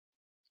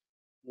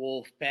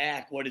Wolf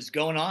back. What is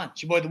going on?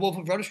 It's your boy, the Wolf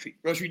of Roto Street.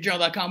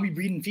 RotoStreetJournal.com. We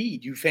breed and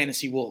feed you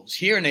fantasy wolves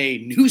here in a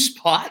new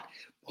spot.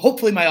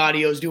 Hopefully, my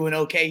audio is doing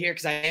okay here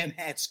because I am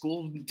at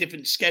school,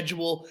 different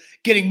schedule,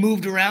 getting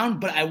moved around.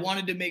 But I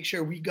wanted to make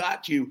sure we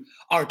got you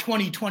our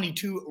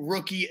 2022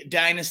 Rookie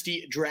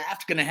Dynasty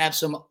Draft. Going to have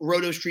some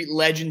Roto Street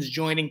legends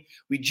joining.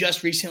 We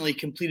just recently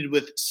completed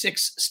with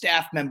 6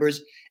 staff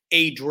members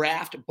a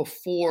draft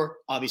before,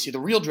 obviously, the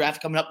real draft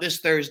coming up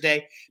this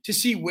Thursday to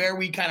see where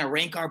we kind of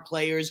rank our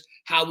players,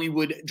 how we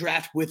would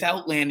draft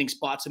without landing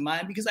spots in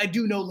mind, because I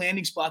do know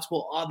landing spots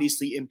will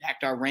obviously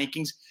impact our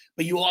rankings,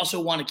 but you also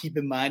want to keep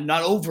in mind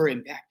not over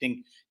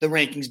impacting the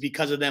rankings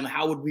because of them.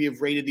 How would we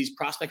have rated these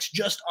prospects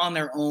just on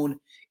their own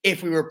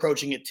if we were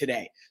approaching it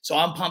today? So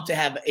I'm pumped to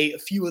have a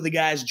few of the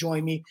guys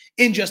join me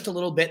in just a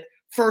little bit.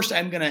 First,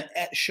 I'm going to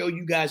show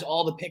you guys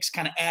all the picks,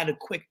 kind of add a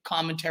quick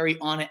commentary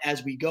on it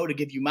as we go to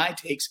give you my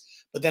takes.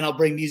 But then I'll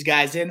bring these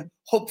guys in,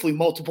 hopefully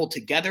multiple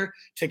together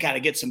to kind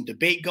of get some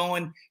debate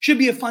going. Should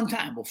be a fun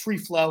time. We'll free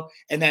flow.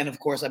 And then, of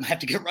course, I might have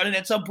to get running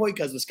at some point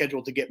because the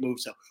schedule to get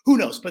moved. So who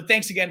knows? But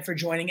thanks again for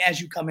joining. As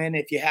you come in,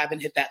 if you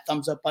haven't hit that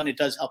thumbs up button, it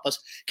does help us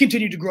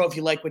continue to grow. If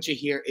you like what you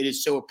hear, it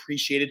is so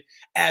appreciated,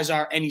 as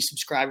are any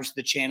subscribers to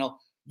the channel.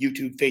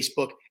 YouTube,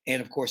 Facebook,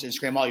 and of course,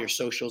 Instagram, all your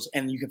socials.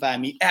 And you can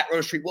find me at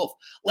Roto Street Wolf.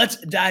 Let's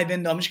dive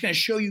in, though. I'm just going to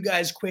show you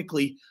guys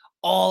quickly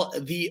all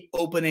the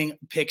opening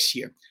picks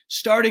here,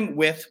 starting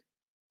with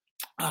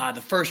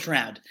the first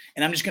round.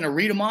 And I'm just going to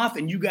read them off,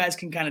 and you guys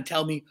can kind of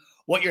tell me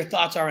what your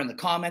thoughts are in the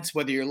comments,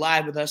 whether you're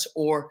live with us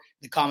or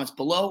the comments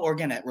below, or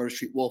again at Roto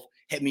Street Wolf.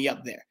 Hit me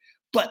up there.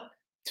 But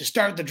to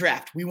start the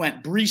draft, we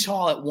went Breece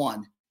Hall at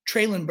 1,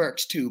 Treylon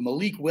Burks 2,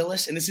 Malik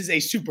Willis, and this is a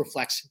super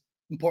flex.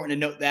 Important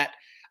to note that.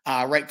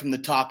 Right from the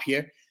top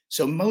here.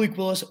 So Malik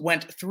Willis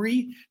went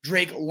 3,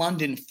 Drake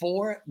London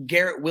 4,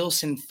 Garrett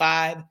Wilson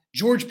 5,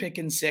 George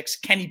Pickens 6,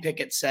 Kenny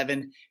Pickett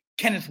 7,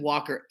 Kenneth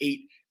Walker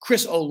 8,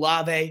 Chris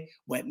Olave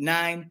went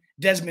 9,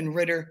 Desmond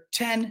Ridder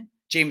 10,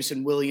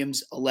 Jameson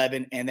Williams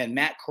 11, and then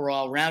Matt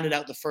Corral rounded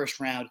out the first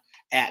round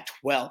at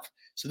 12.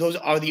 So those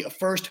are the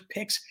first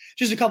picks.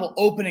 Just a couple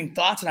opening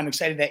thoughts, and I'm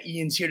excited that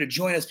Ian's here to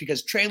join us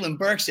because Treylon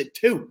Burks at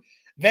 2.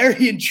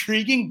 Very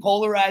intriguing,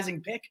 polarizing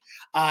pick,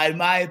 in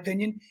my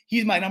opinion.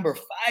 He's my number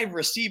 5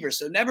 receiver,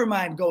 so never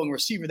mind going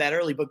receiver that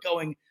early, but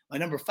going my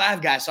number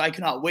 5 guy. So I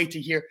cannot wait to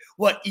hear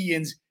what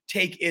Ian's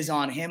take is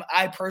on him.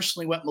 I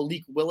personally went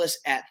Malik Willis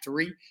at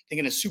 3,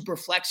 thinking a super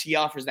flex. He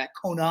offers that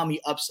Konami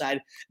upside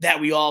that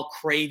we all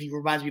crave. He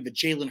reminds me of the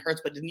Jalen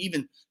Hurts, but an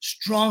even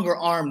stronger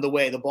arm the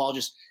way the ball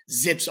just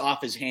zips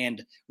off his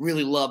hand.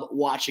 Really love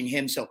watching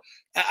him. So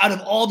out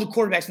of all the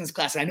quarterbacks in this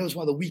class, and I know it's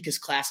one of the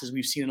weakest classes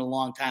we've seen in a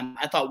long time,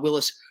 I thought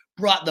Willis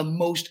brought the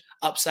most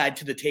upside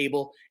to the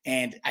table,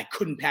 and I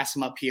couldn't pass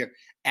him up here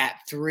at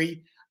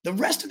 3. The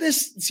rest of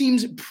this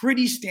seems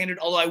pretty standard,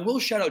 although I will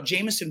shout out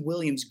Jameson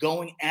Williams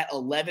going at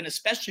 11,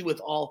 especially with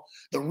all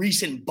the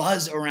recent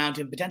buzz around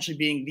him, potentially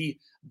being the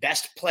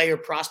best player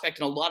prospect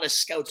in a lot of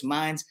scouts'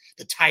 minds,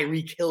 the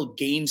Tyreek Hill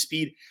game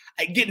speed.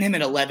 Getting him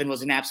at 11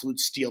 was an absolute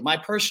steal. My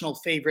personal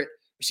favorite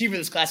receiver of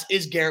this class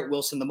is Garrett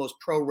Wilson, the most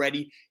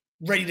pro-ready,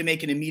 ready to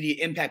make an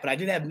immediate impact. But I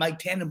did have Mike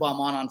Tannenbaum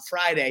on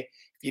Friday.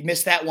 If you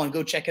missed that one,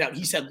 go check it out.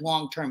 He said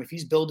long-term, if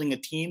he's building a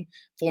team,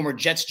 former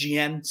Jets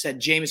GM said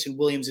Jameson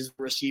Williams is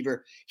the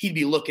receiver he'd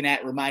be looking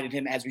at, reminded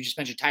him, as we just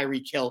mentioned,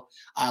 Tyreek Hill,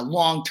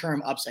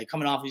 long-term upside,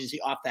 coming off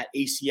that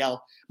ACL.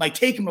 Might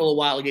take him a little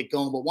while to get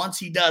going, but once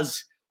he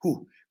does,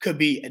 could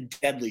be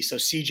deadly. So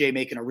CJ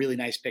making a really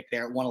nice pick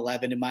there at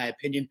 111, in my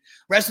opinion.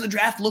 Rest of the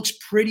draft looks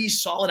pretty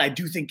solid. I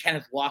do think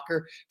Kenneth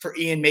Walker for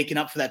Ian making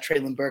up for that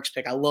Treylon Burks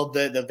pick. I love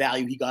the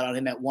value he got on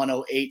him at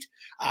 108.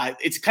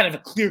 It's kind of a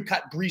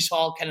clear-cut Breece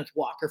Hall, Kenneth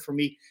Walker for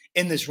me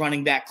in this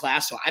running back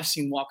class. So I've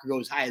seen Walker go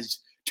as high as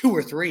 2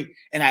 or 3,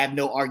 and I have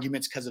no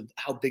arguments because of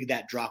how big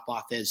that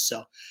drop-off is.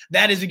 So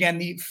that is, again,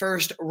 the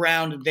first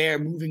round there.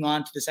 Moving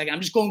on to the second. I'm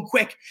just going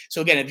quick.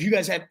 So, again, if you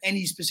guys have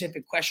any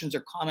specific questions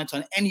or comments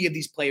on any of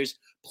these players,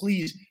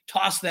 please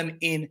toss them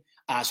in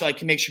so I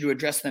can make sure to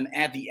address them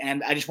at the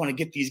end. I just want to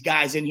get these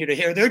guys in here to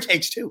hear their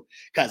takes, too,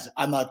 because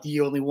I'm not the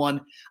only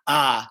one.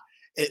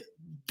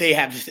 They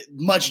have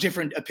much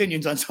different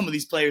opinions on some of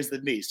these players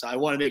than me. So I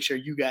want to make sure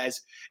you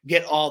guys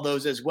get all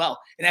those as well.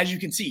 And as you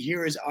can see,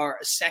 here is our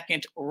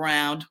second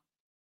round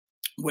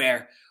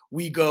where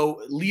we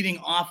go leading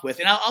off with,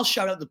 and I'll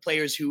shout out the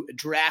players who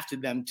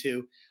drafted them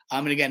too.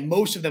 And again,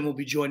 most of them will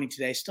be joining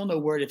today. Still no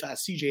word if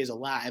CJ is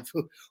alive.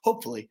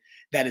 Hopefully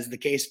that is the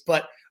case.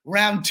 But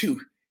round 2,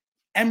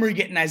 Emory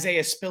getting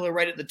Isaiah Spiller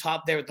right at the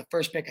top there at the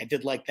first pick. I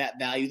did like that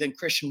value. Then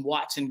Christian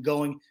Watson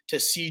going to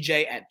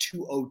CJ at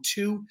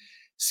 202.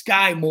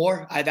 Sky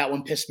Moore, that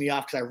one pissed me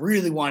off because I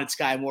really wanted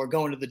Sky Moore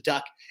going to the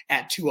Duck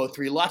at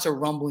 203. Lots of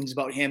rumblings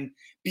about him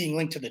being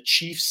linked to the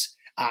Chiefs.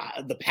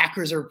 The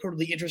Packers are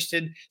reportedly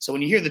interested. So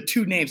when you hear the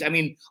 2 names, I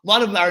mean, a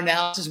lot of our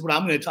analysis, what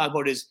I'm going to talk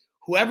about is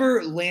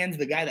whoever lands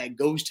the guy that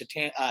goes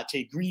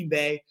to Green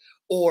Bay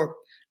or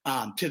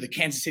to the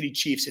Kansas City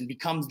Chiefs and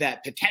becomes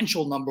that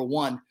potential number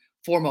 1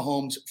 for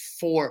Mahomes,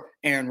 for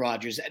Aaron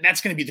Rodgers.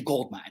 That's going to be the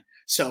gold mine.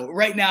 So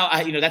right now,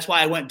 that's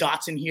why I went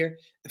Dotson here.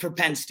 for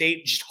Penn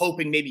State, just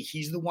hoping maybe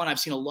he's the one. I've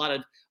seen a lot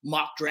of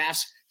mock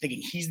drafts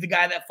thinking he's the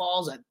guy that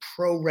falls at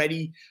pro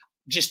ready.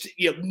 Just,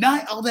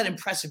 not all that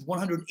impressive,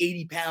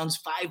 180 pounds,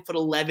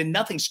 5'11",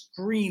 nothing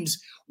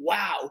screams,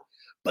 wow.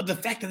 But the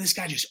fact that this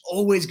guy just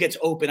always gets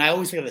open, I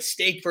always think of the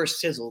steak versus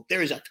sizzle.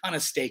 There is a ton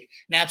of steak,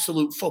 an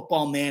absolute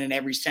football man in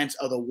every sense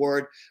of the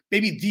word.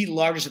 Maybe the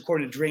largest,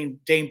 according to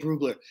Dane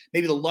Brugler,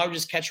 maybe the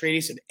largest catch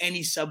radius of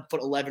any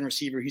sub-4'11"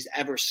 receiver he's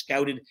ever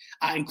scouted.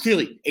 And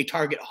clearly a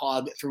target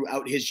hog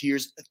throughout his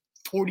years.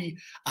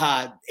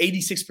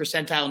 86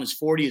 percentile in his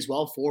 40 as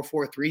well,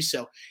 4.43.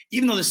 So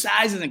even though the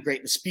size isn't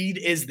great, the speed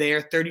is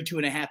there,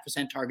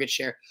 32.5% target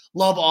share.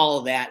 Love all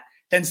of that.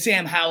 Then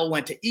Sam Howell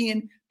went to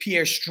Ian.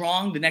 Pierre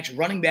Strong, the next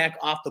running back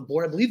off the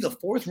board. I believe the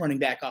fourth running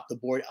back off the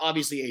board.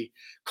 Obviously a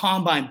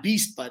combine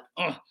beast, but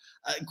a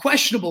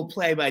questionable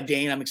play by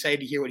Dane. I'm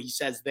excited to hear what he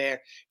says there.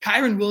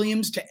 Kyron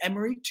Williams to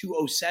Emory,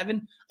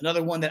 207.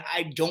 Another one that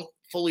I don't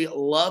fully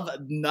love.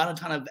 Not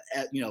a ton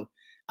of,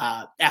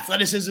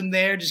 athleticism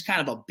there. Just kind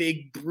of a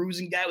big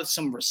bruising guy with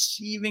some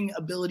receiving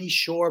ability,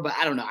 sure. But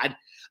I don't know. I'm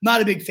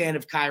not a big fan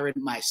of Kyron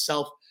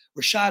myself.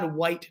 Rashad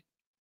White,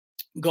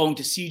 going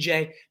to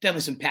CJ,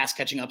 definitely some pass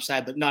catching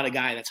upside, but not a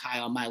guy that's high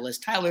on my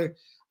list. Tyler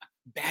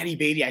Batty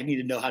Beatty, I need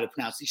to know how to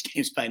pronounce these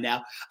names by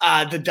now.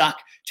 The Duck,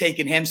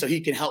 taking him so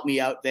he can help me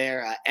out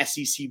there.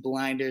 SEC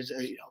blinders,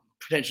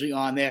 potentially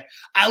on there.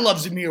 I love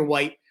Zamir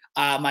White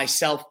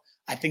myself.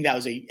 I think that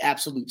was an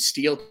absolute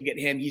steal to get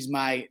him. He's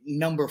my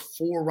number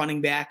 4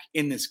 running back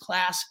in this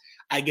class.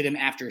 I get him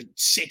after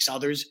 6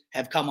 others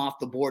have come off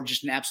the board.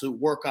 Just an absolute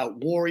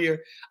workout warrior,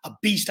 a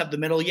beast up the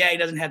middle. Yeah, he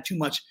doesn't have too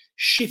much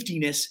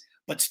shiftiness,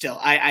 but still,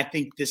 I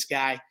think this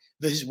guy,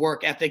 his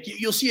work ethic,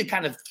 you'll see a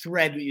kind of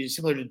thread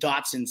similar to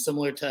Dotson,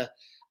 similar to,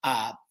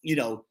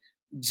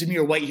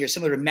 Zamir White here,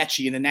 similar to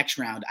Mechie in the next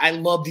round. I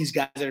love these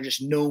guys that are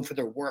just known for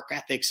their work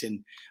ethics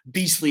and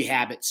beastly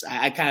habits.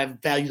 I kind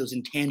of value those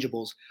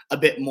intangibles a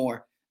bit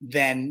more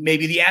than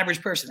maybe the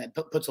average person that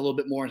puts a little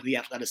bit more into the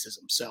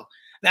athleticism. So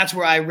that's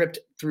where I ripped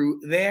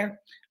through there.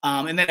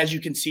 And then as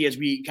you can see, as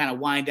we kind of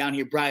wind down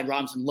here, Brian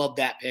Robinson, loved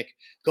that pick,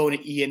 going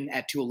to Ian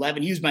at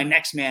 211. He was my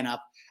next man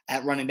up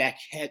at running back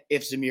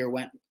if Zamir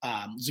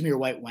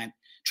White went.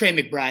 Trey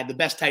McBride, the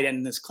best tight end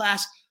in this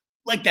class.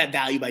 Like that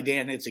value by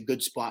Dan. I think it's a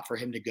good spot for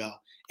him to go.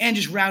 And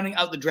just rounding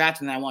out the draft,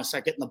 and then I want to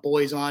start getting the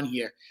boys on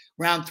here.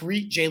 Round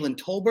 3, Jalen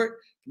Tolbert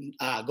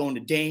going to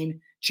Dane.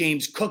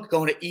 James Cook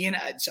going to Ian.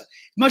 So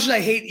much as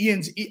I hate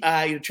Ian's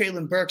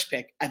Traylon Burks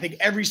pick, I think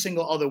every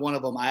single other one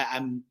of them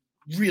I'm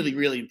really,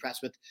 really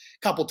impressed with.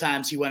 A couple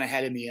times he went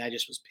ahead of me, and I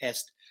just was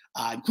pissed,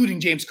 including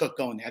James Cook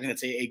going there. I think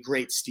that's a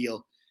great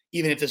steal.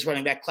 Even if this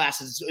running back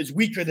class is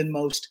weaker than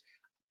most,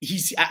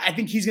 I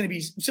think he's going to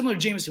be similar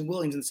to Jameson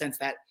Williams in the sense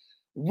that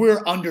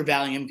we're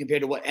undervaluing him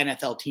compared to what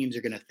NFL teams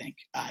are going to think.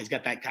 He's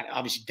got that kind of,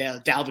 obviously,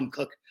 Dalvin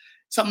Cook.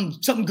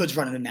 Something good's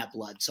running in that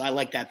blood. So I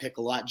like that pick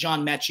a lot.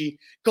 John Mechie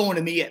going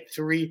to me at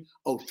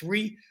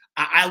 303.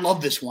 I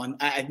love this one.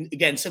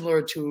 Again,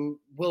 similar to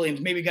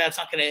Williams, maybe a guy that's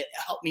not going to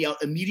help me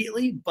out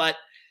immediately, but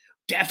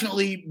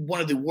definitely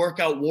one of the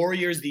workout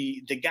warriors,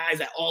 the guys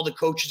that all the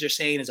coaches are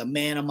saying is a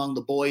man among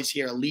the boys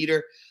here, a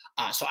leader.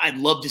 So I'd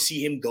love to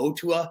see him go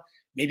to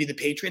maybe the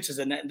Patriots as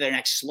their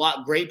next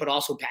slot. Great, but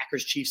also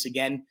Packers, Chiefs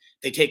again.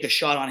 They take a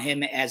shot on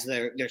him as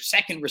their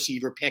second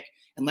receiver pick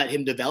and let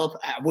him develop.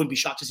 I wouldn't be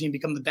shocked to see him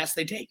become the best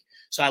they take.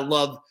 So I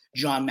love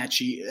John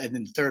Mechie in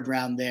the 3rd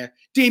round there.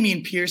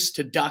 Damian Pierce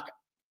to Duck.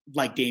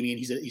 Like Damian,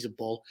 he's a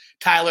bull.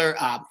 Tyler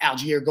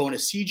Algier going to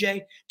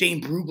CJ.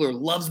 Dane Brugler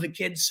loves the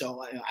kid,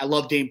 so I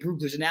love Dane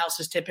Brugler's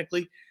analysis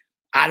typically.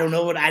 I don't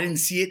know I didn't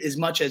see it as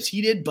much as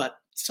he did, but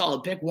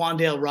solid pick.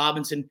 Wan'Dale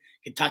Robinson,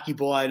 Kentucky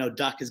boy. I know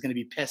Duck is going to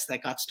be pissed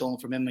that got stolen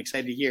from him. I'm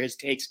excited to hear his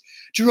takes.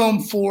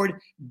 Jerome Ford,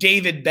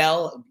 David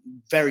Bell,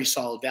 very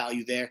solid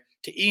value there.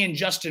 To Ian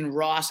Justin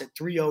Ross at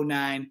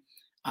 309.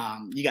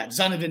 You got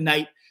Zonovan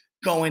Knight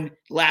going.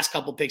 Last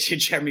couple picks here,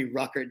 Jeremy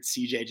Ruckert,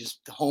 CJ,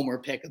 just the homer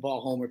pick of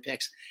all homer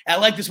picks. And I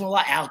like this one a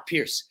lot. Alec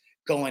Pierce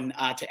going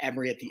to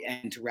Emory at the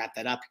end to wrap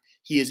that up.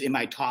 He is in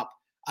my top.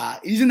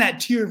 He's in that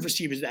tier of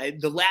receivers.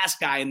 The last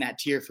guy in that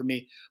tier for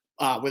me,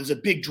 where there's a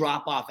big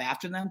drop off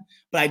after them.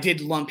 But I did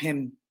lump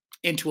him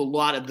into a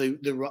lot of the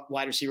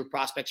wide receiver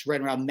prospects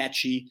right around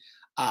Mechie,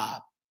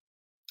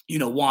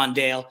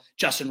 Wan'Dale,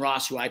 Justin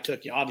Ross, who I took.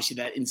 Obviously,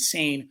 that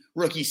insane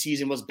rookie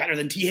season was better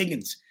than T.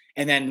 Higgins.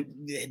 And then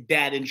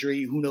bad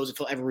injury. Who knows if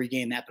he'll ever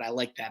regain that, but I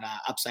like that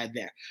upside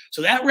there.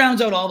 So that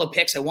rounds out all the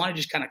picks. I want to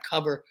just kind of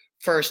cover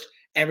first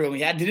everyone we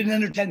had. Did it in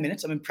under 10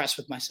 minutes. I'm impressed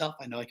with myself.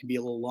 I know I can be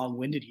a little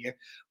long-winded here,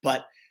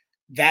 but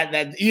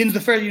that Ian's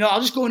the first. I'll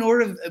just go in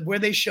order of where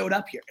they showed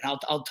up here. And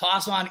I'll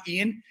toss on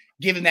Ian,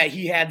 given that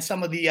he had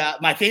some of the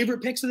my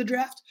favorite picks of the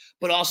draft,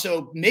 but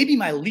also maybe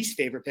my least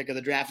favorite pick of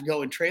the draft,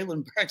 going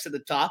Traylon Burks at the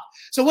top.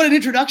 So what an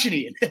introduction,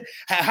 Ian.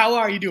 How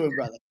are you doing,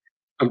 brother?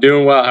 I'm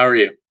doing well. How are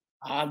you?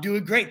 I'm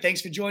doing great. Thanks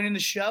for joining the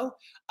show.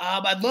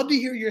 I'd love to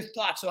hear your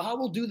thoughts. So how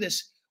we'll do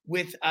this,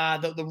 with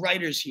the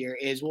writers here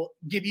is we'll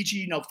give each of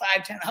you, 5,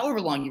 10,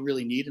 however long you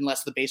really need,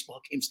 unless the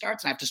baseball game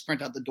starts and I have to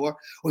sprint out the door.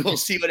 We will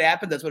see what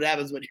happens. That's what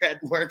happens when you're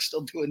at work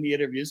still doing the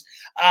interviews.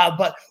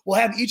 But we'll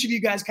have each of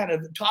you guys kind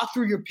of talk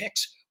through your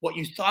picks, what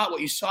you thought,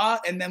 what you saw,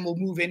 and then we'll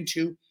move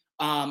into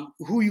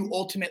who you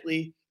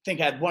ultimately think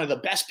had one of the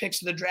best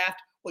picks of the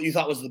draft, what you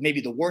thought was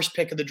maybe the worst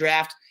pick of the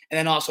draft, and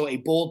then also a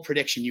bold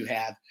prediction you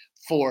have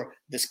for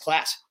this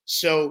class.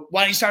 So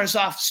why don't you start us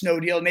off, Snow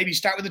Deal? Maybe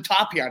start with the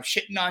top here. I'm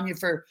shitting on you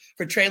for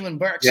Treylon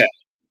Burks. Yeah.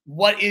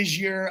 What is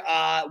your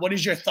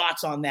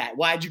thoughts on that?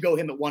 Why'd you go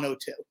him at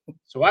 102?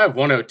 So I have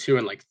 102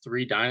 in like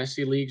 3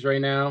 dynasty leagues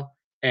right now,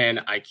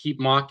 and I keep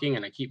mocking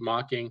and I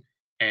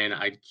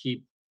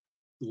keep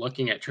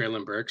looking at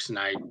Treylon Burks, and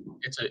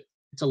it's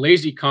a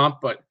lazy comp,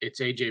 but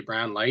it's AJ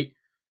Brown light.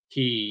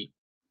 He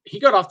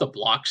got off the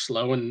block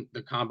slow in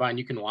the combine.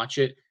 You can watch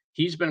it.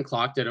 He's been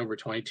clocked at over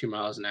 22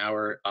 miles an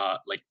hour,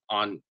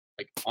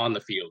 on the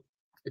field.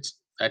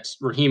 That's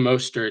Raheem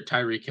Mostert,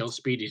 Tyreek Hill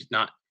speed.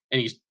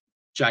 He's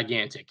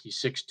gigantic.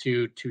 He's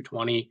 6'2",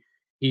 220.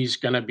 He's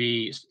gonna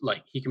be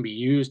he can be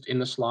used in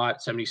the slot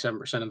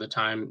 77% of the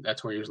time.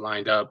 That's where he was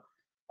lined up.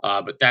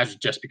 But that's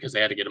just because they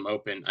had to get him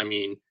open. I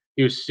mean,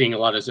 he was seeing a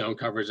lot of zone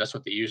coverage. That's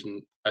what they use,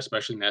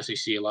 especially in the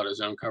SEC, a lot of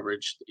zone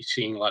coverage. He's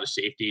seeing a lot of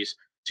safeties.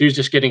 So he was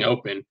just getting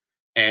open.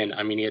 And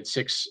I mean, he had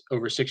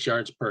over 6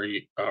 yards per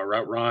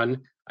route run.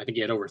 I think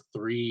he had over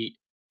 3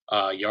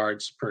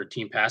 yards per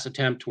team pass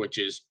attempt, which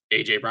is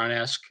AJ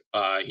Brown-esque.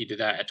 He did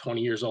that at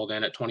 20 years old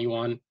and at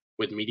 21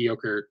 with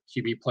mediocre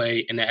QB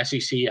play. In the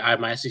SEC, I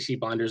have my SEC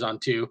blinders on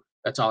too.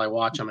 That's all I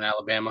watch. I'm an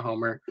Alabama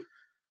homer.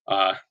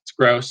 It's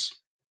gross.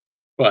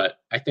 But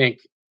I think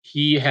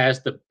he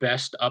has the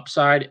best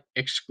upside,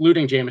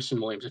 excluding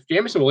Jameson Williams. If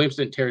Jameson Williams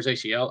didn't tear his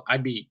ACL,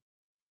 I'd be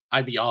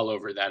all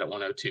over that at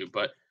 102.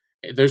 But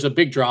there's a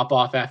big drop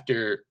off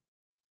after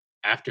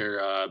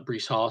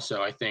Breece Hall,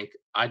 so I think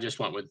I just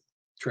went with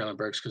Treylon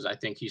Burks because I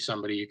think he's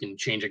somebody you can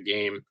change a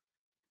game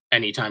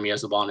anytime he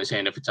has the ball in his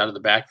hand if it's out of the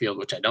backfield,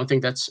 which I don't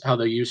think that's how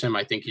they use him.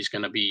 I think he's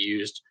going to be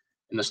used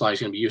in the slot. He's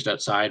going to be used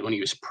outside. When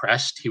he was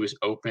pressed, he was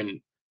open.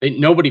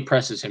 Nobody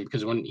presses him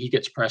because when he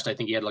gets pressed, I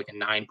think he had like a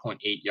 9.8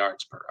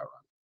 yards per hour.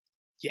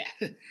 Yeah,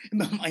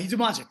 he's a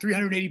monster.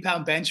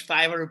 380-pound bench,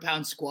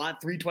 500-pound squat,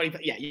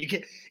 320. Yeah,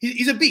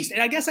 he's a beast. And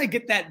I guess I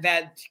get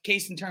that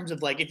case in terms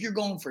of like if you're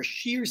going for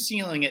sheer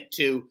ceiling it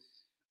to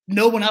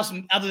no one else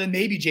other than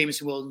maybe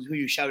Jameson Williams, who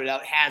you shouted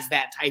out, has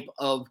that type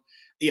of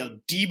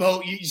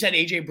Debo. You said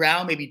AJ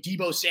Brown, maybe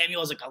Debo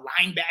Samuel is like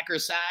a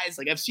linebacker size.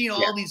 Like I've seen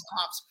all these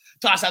comps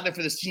tossed out there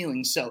for the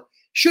ceiling. So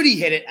should he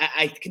hit it,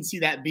 I can see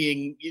that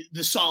being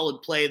the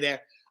solid play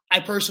there.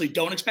 I personally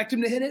don't expect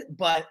him to hit it,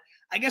 but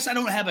I guess I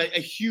don't have a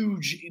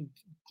huge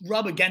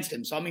rub against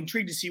him. So I'm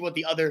intrigued to see what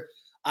the other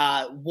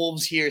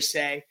Wolves here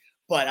say.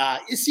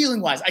 But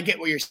ceiling-wise, I get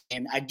what you're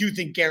saying. I do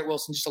think Garrett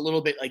Wilson just a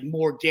little bit like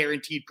more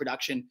guaranteed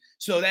production.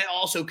 So that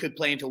also could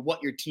play into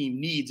what your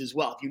team needs as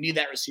well. If you need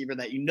that receiver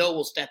that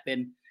will step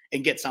in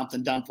and get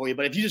something done for you.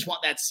 But if you just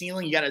want that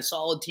ceiling, you got a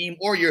solid team,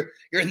 or you're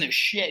in the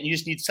shit and you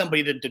just need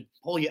somebody to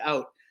pull you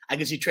out, I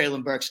can see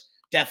Treylon Burks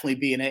definitely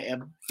being a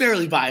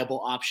fairly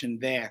viable option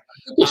there.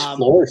 His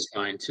floor is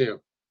fine too.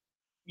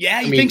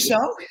 Yeah, you think so?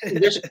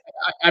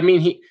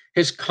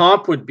 His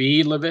comp would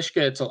be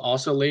Laviska. It's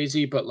also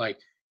lazy, but like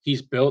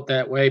he's built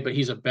that way. But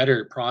he's a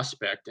better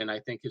prospect, and I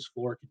think his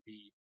floor could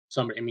be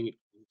somebody. I mean,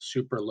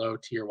 super low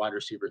tier wide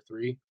receiver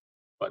 3,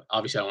 but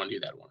obviously I don't want to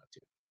do that at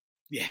 102.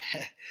 Yeah,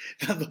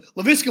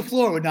 Laviska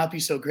floor would not be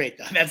so great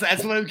though.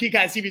 That's one of the key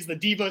guys. See, is the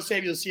Debo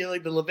Samuel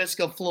ceiling, the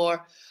Laviska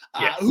floor.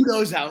 Who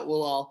knows how it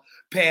will all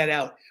pan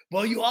out.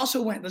 Well, you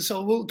also went,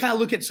 so we'll kind of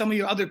look at some of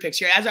your other picks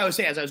here. As I was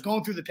saying, as I was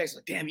going through the picks,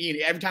 like, damn,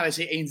 Ian, every time I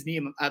say Ains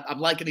Neem, I'm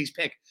liking these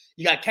picks.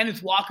 You got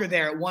Kenneth Walker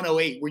there at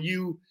 108. Were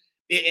you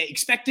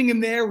expecting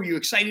him there? Were you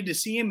excited to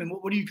see him? And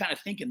what are you kind of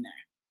thinking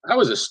there? I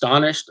was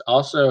astonished.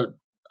 Also,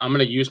 I'm going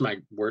to use my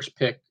worst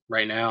pick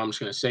right now. I'm just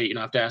going to say, you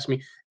don't have to ask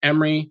me.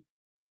 Emory,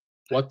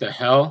 what the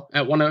hell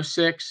at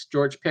 106?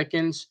 George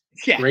Pickens,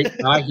 great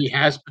guy. He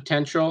has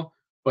potential.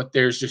 But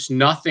there's just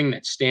nothing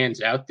that stands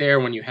out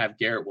there when you have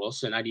Garrett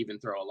Wilson. I'd even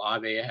throw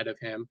Olave ahead of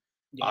him.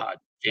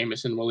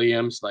 Jameson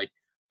Williams, like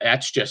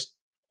that's just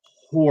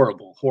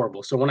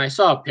horrible. So when I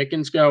saw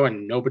Pickens go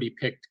and nobody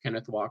picked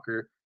Kenneth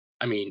Walker,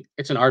 I mean,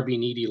 it's an RB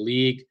needy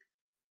league.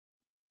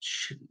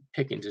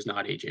 Pickens is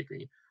not AJ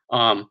Green.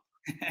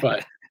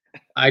 But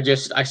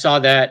I saw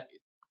that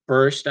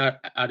burst out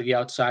of the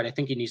outside. I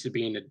think he needs to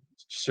be in a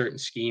certain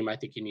scheme. I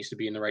think he needs to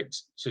be in the right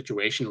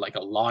situation. Like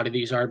a lot of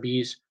these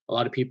RBs, a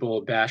lot of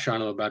people bash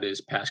on him about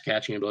his pass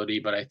catching ability,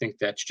 but I think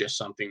that's just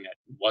something that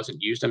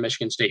wasn't used at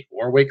Michigan State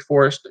or Wake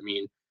Forest. I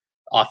mean,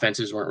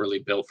 offenses weren't really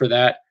built for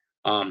that.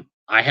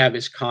 I have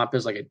his comp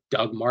as like a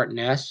Doug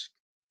Martin-esque,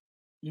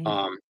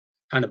 kind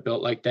of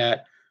built like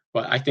that,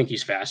 but I think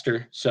he's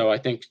faster. So I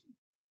think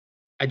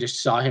I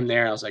just saw him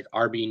there. I was like,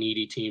 RB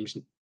needy teams,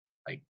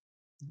 like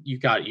you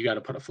got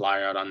to put a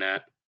flyer out on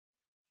that.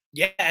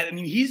 Yeah, I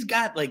mean, he's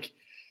got like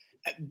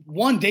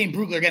one, Dane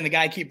Brugler, again, the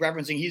guy I keep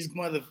referencing, he's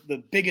one of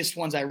the biggest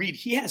ones I read.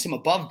 He has him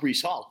above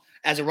Breece Hall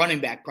as a running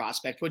back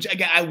prospect, which,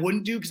 again, I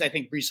wouldn't do because I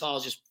think Breece Hall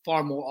is just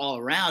far more all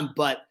around.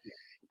 But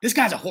this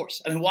guy's a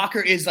horse. I mean,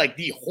 Walker is like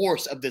the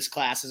horse of this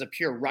class as a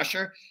pure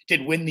rusher,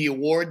 did win the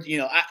award.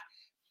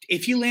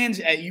 If he lands,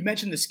 you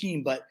mentioned the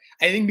scheme, but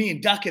I think me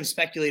and Duck have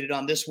speculated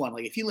on this one.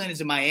 Like, if he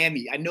lands in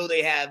Miami, I know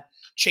they have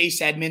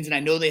Chase Edmonds and I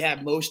know they have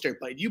Mostert,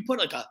 but if you put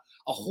like a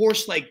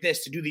horse like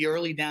this to do the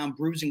early down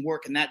bruising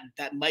work and that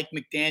Mike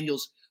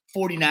McDaniels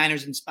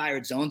 49ers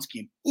inspired zone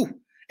scheme,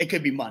 it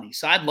could be money.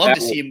 So I'd love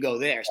to see him go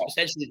there,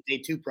 especially the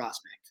day 2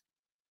 prospect.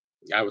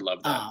 I would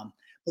love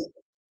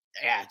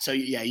that. So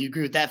you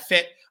agree with that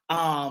fit.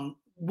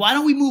 Why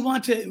don't we move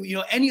on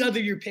to any other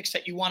your picks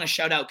that you want to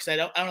shout out? Because I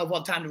don't know if we'll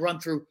have time to run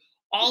through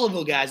all of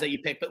the guys that you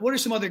picked, but what are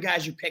some other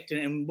guys you picked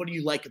and what do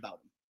you like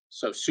about them?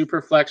 So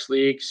Super Flex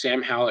League,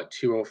 Sam Howell at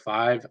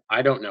 205.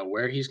 I don't know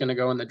where he's going to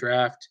go in the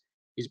draft.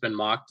 He's been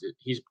mocked.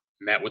 He's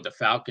met with the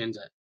Falcons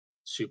at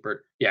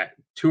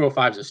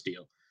 205 is a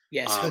steal.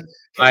 Yes.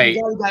 I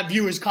got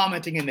viewers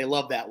commenting and they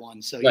love that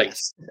one. So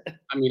yes.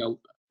 I mean,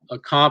 a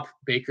comp,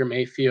 Baker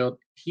Mayfield,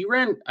 he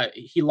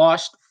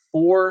lost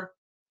 4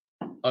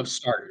 of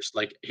starters.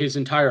 Like, his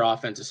entire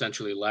offense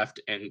essentially left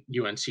and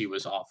UNC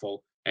was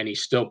awful. And he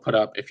still put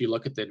up, if you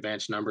look at the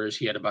advanced numbers,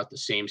 he had about the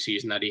same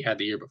season that he had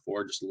the year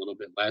before, just a little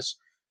bit less.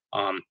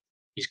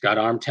 He's got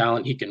arm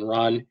talent. He can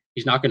run.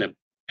 He's not going to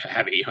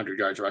have 800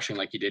 yards rushing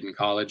like he did in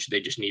college. They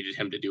just needed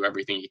him to do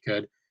everything he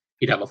could.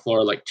 He'd have a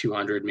floor like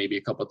 200, maybe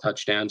a couple of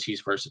touchdowns.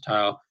 He's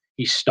versatile.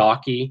 He's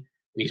stocky,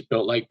 and he's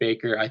built like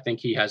Baker. I think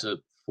he has a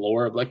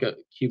floor of like a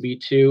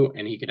QB2,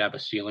 and he could have a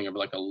ceiling of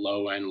like a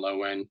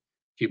low-end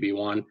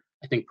QB1.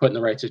 I think put in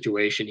the right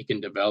situation, he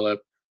can develop.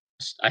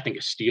 I think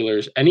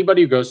Steelers,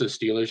 anybody who goes to the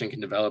Steelers and can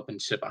develop and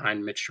sit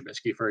behind Mitch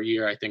Trubisky for a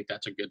year, I think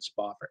that's a good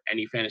spot for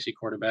any fantasy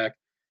quarterback.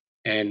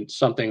 And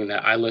something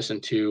that I listen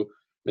to,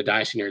 the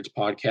Dynasty Nerds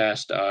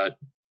podcast,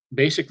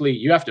 basically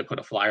you have to put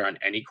a flyer on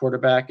any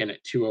quarterback. And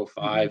at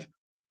 205,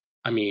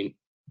 I mean,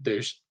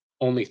 there's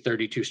only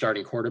 32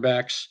 starting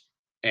quarterbacks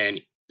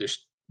and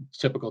there's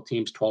typical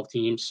teams, 12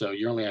 teams. So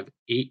you only have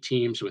 8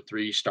 teams with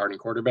 3 starting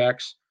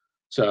quarterbacks.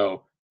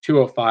 So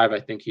 205, I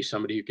think he's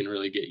somebody who can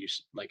really get you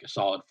like a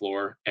solid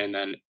floor. And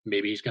then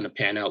maybe he's going to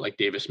pan out like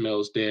Davis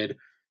Mills did.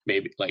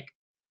 Maybe like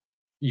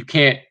you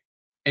can't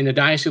in the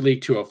Dynasty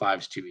League, 205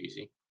 is too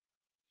easy.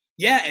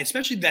 Yeah,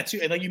 especially that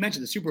too. Like you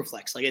mentioned, the super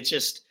flex. Like, it's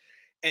just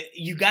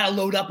you got to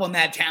load up on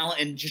that talent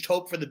and just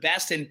hope for the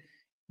best. And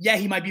yeah,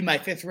 he might be my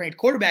 5th ranked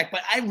quarterback,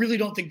 but I really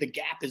don't think the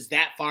gap is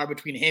that far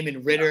between him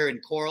and Ritter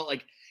and Coral.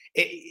 Like,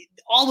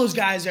 all those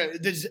guys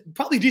there's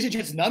probably a decent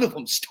chance none of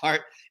them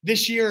start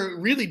this year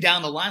really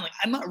down the line. Like,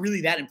 I'm not really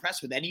that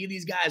impressed with any of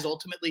these guys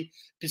ultimately,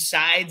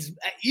 besides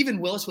even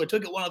Willis, who I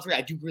took at 103.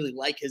 I do really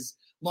like his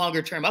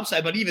longer term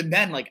upside, but even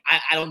then, like,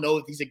 I don't know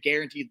if he's a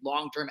guaranteed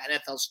long-term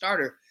NFL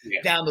starter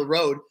down the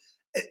road.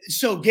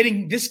 So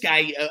getting this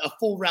guy a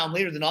full round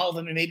later than all of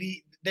them, and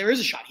maybe there is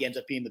a shot he ends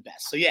up being the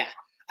best. So yeah,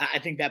 I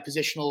think that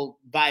positional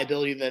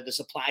viability, the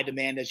supply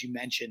demand, as you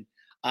mentioned,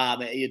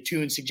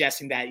 Tune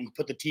suggesting that you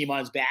put the team on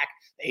his back,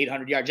 the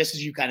 800 yard, just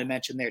as you kind of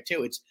mentioned there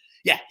too.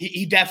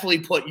 He definitely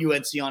put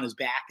UNC on his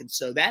back. And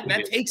so that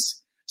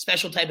takes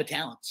special type of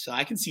talent. So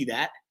I can see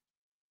that.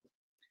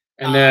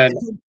 And then,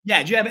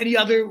 do you have any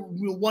other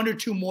 1 or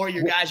 2 more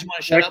your guys you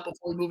want to shout out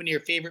before we move into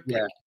your favorite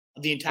pick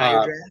of the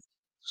entire draft?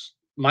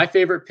 My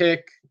favorite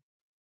pick,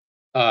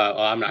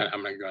 I'm not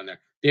going there.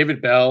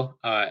 David Bell,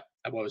 what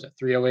was it,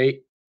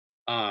 308?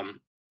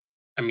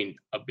 I mean,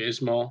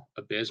 abysmal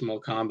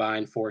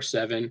combine,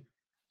 4.7.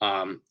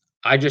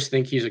 I just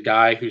think he's a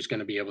guy who's going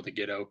to be able to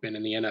get open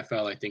in the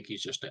NFL. I think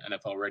he's just an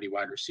NFL ready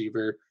wide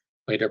receiver.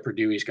 Played at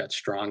Purdue. He's got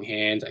strong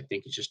hands. I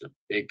think he's just a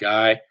big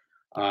guy.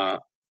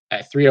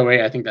 At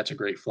 308, I think that's a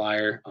great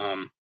flyer.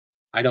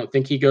 I don't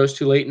think he goes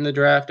too late in the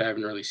draft. I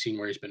haven't really seen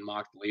where he's been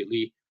mocked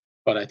lately,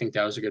 but I think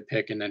that was a good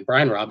pick. And then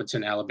Brian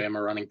Robinson,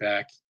 Alabama running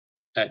back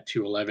at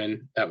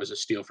 211. That was a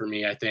steal for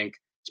me, I think,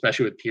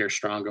 especially with Pierre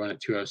Strong going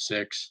at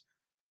 206.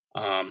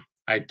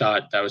 I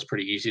thought that was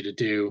pretty easy to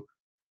do.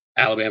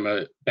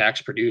 Alabama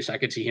backs produce. I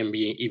could see him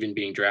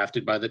being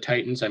drafted by the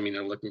Titans. I mean,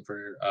 they're looking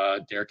for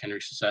Derrick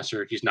Henry's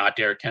successor. He's not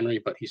Derrick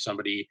Henry, but he's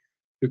somebody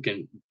who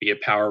can be a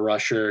power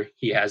rusher.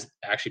 He has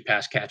actually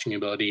pass catching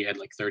ability. He had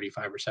like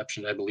 35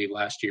 receptions, I believe,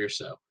 last year.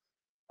 So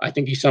I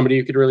think he's somebody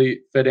who could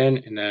really fit in.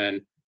 And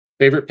then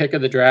favorite pick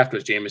of the draft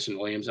was Jameson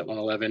Williams at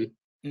 111.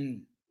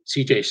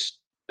 CJ,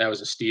 that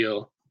was a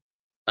steal.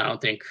 I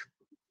don't think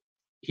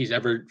he's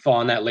ever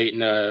fallen that late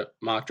in a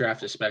mock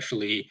draft,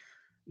 especially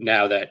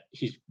now that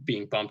he's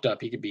being bumped up.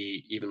 He could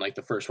be even like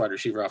the first wide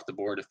receiver off the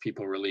board if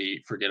people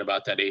really forget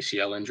about that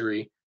ACL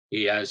injury.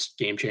 He has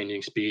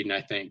game-changing speed, and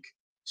I think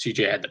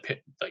CJ had the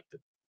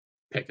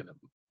pick of the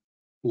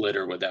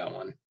litter with that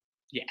one.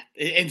 Yeah,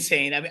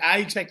 insane. I mean, I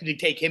expected to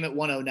take him at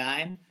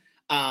 109.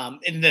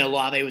 And then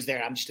Olave was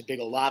there. I'm just a big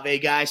Olave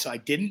guy, so I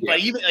didn't. Yeah. But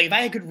even like, if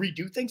I could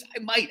redo things,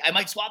 I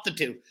might swap the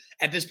two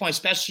at this point,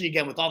 especially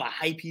again with all the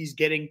hype he's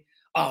getting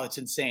Oh, it's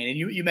insane. And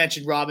you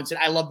mentioned Robinson.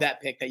 I love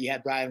that pick that you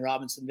had Brian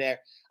Robinson there.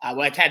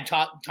 When I had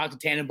talked to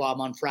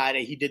Tannenbaum on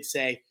Friday, he did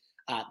say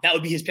that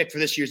would be his pick for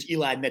this year's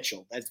Eli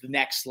Mitchell as the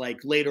next like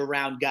later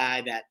round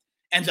guy that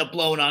ends up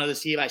blowing onto the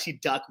team. I see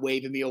Duck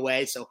waving me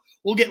away. So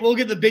we'll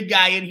get the big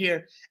guy in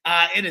here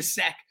in a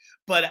sec.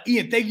 But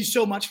Ian, thank you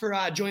so much for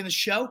joining the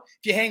show.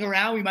 If you hang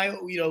around, we might,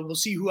 we'll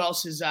see who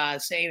else is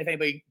saying if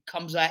anybody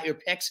comes at your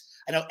picks.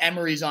 I know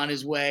Emery's on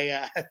his way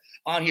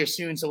on here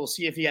soon, so we'll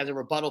see if he has a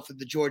rebuttal for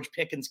the George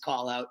Pickens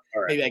call out.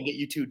 Right. Maybe I can get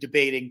you two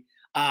debating.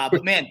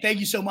 But man, thank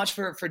you so much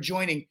for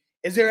joining.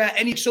 Is there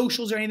any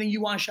socials or anything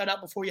you want to shout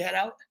out before you head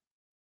out?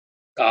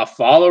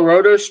 Follow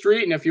Roto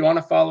Street, and if you want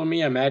to follow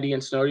me, I'm at Ian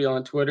Snowdy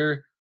on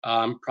Twitter.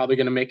 I'm probably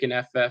going to make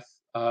an FF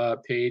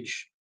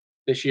page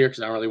this year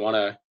because I don't really want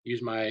to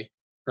use my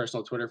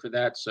personal Twitter for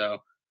that. So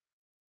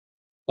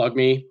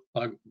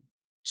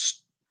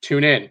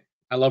tune in.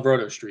 I love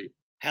Roto Street.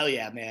 Hell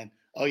yeah, man.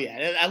 Oh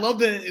yeah. I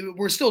love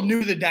we're still new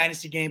to the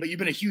Dynasty game, but you've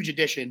been a huge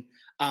addition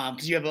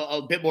because you have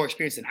a bit more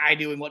experience than I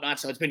do and whatnot.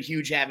 So it's been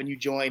huge having you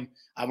join.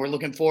 We're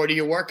looking forward to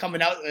your work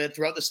coming out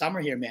throughout the summer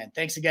here, man.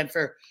 Thanks again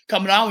for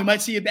coming on. We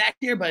might see you back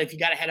here, but if you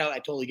got to head out, I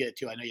totally get it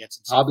too. I know you had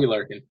some stuff. I'll be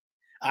lurking.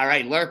 All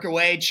right. Lurk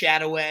away,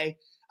 chat away.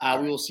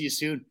 We will see you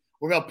soon.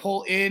 We're going to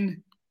pull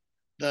in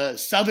the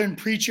Southern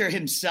preacher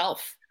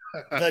himself,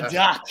 the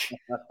Duck.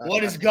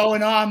 What is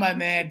going on, my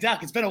man?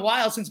 Duck, it's been a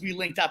while since we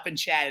linked up and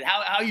chatted.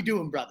 How you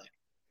doing, brother?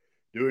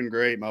 Doing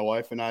great. My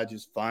wife and I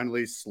just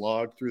finally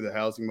slogged through the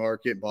housing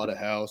market, bought a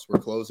house. We're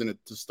closing it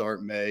to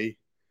start May.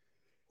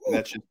 And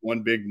that's just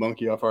one big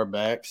monkey off our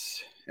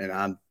backs.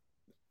 And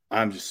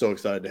I'm just so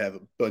excited to have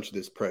a bunch of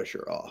this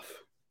pressure off.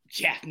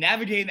 Yeah,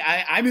 navigating.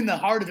 I'm in the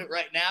heart of it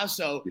right now.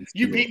 So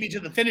you beat me to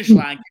the finish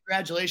line.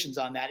 Congratulations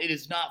on that. It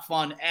is not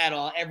fun at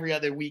all. Every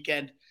other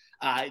weekend,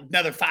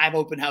 another 5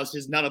 open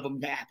houses. None of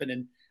them happen.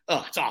 And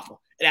it's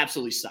awful. It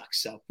absolutely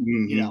sucks. So,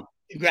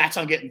 congrats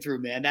on getting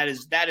through, man. That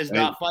is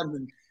not fun.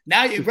 And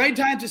now right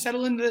time to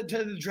settle into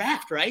the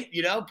draft, right?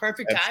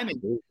 Perfect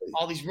timing.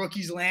 All these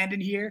rookies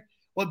landing here.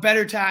 What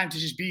better time to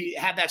just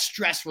have that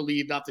stress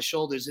relieved off the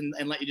shoulders and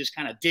let you just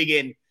kind of dig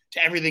in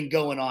to everything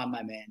going on,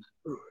 my man.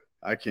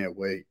 I can't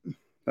wait.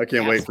 I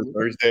can't wait for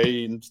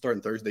Thursday and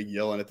starting Thursday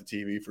yelling at the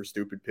TV for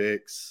stupid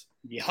picks.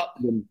 Yep.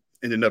 And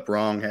ending up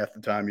wrong half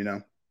the time,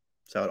 That's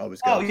how it always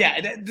goes. Oh,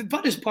 yeah. The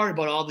funnest part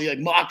about all the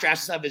mock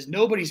draft stuff is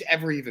nobody's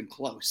ever even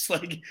close.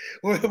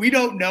 We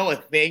don't know a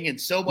thing, and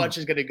so much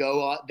is going to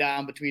go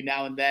down between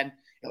now and then.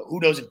 Who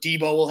knows if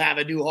Debo will have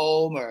a new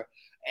home or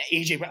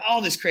AJ Brown,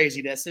 all this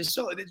craziness.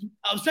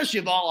 Especially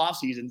of all off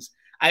seasons,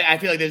 I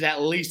feel like there's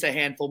at least a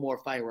handful more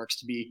fireworks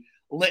to be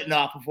lit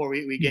off before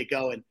we get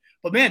going.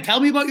 But man, tell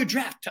me about your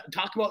draft.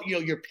 Talk about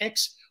your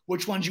picks,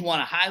 which ones you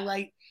want to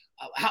highlight.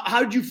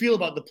 How did you feel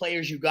about the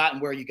players you got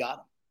and where you got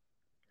them?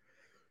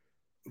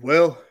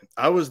 Well,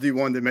 I was the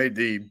one that made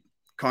the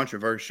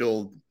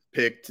controversial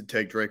pick to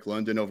take Drake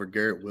London over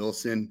Garrett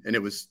Wilson, and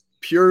it was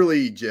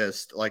purely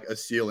just like a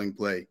ceiling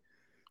play.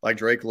 Like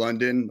Drake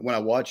London, when I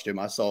watched him,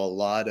 I saw a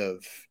lot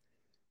of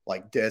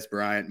like Des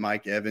Bryant,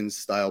 Mike Evans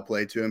style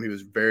play to him. He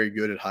was very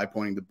good at high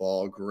pointing the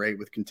ball, great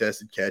with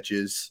contested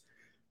catches.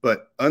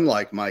 But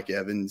unlike Mike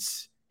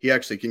Evans, he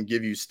actually can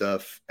give you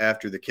stuff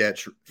after the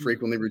catch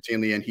frequently,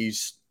 routinely, and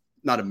he's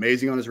not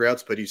amazing on his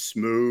routes, but he's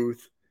smooth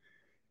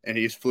and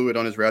he's fluid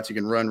on his routes. He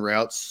can run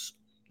routes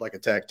like a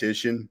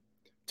tactician.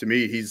 To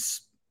me,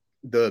 he's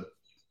the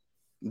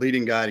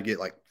leading guy to get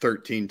like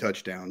 13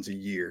 touchdowns a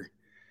year.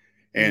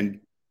 And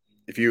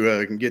if you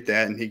can get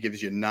that and he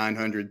gives you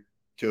 900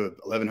 to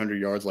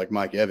 1,100 yards like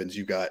Mike Evans,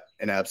 you got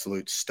an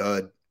absolute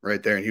stud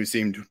right there. And he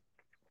seemed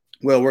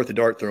well worth a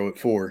dart throw at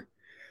 4.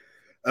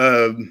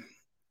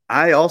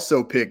 I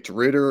also picked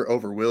Ritter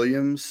over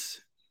Williams,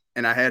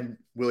 and I had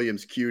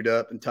Williams queued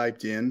up and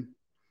typed in,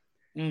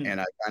 and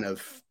I kind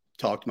of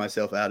talked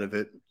myself out of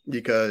it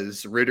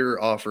because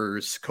Ritter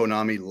offers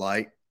Konami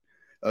light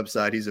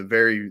upside. He's a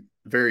very,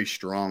 very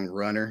strong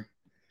runner.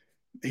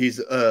 He's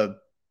like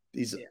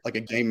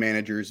a game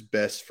manager's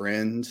best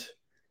friend.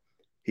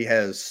 He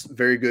has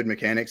very good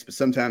mechanics, but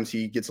sometimes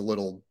he gets a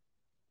little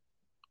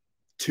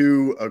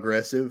too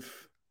aggressive.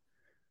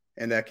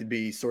 And that could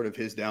be sort of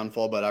his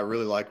downfall, but I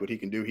really like what he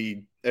can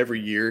do. Every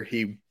year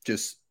he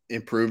just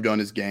improved on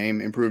his game.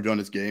 And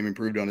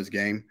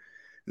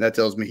that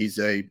tells me he's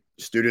a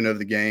student of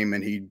the game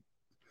and he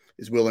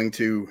is willing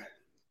to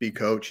be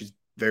coached. He's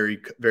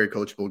very, very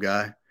coachable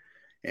guy.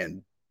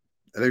 And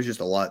there's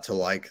just a lot to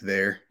like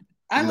there.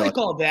 I like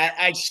all that.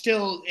 I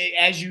still,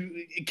 as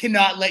you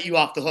cannot let you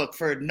off the hook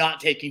for not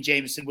taking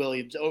Jameson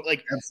Williams.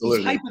 Absolutely.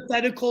 He's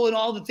hypothetical and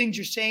all the things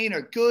you're saying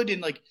are good.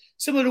 And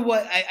similar to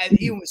what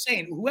Ian was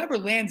saying, whoever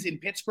lands in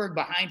Pittsburgh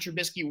behind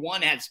Trubisky,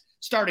 one, has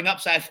starting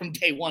upside from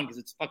day one because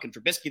it's fucking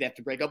Trubisky to have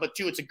to break up. But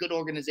two, it's a good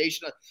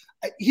organization.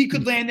 He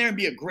could land there and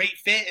be a great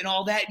fit and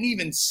all that. And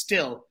even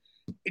still,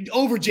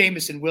 over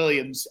Jameson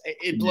Williams,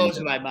 it blows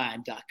my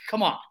mind, Doc.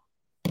 Come on.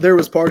 There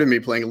was part of me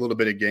playing a little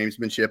bit of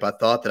gamesmanship. I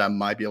thought that I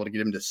might be able to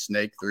get him to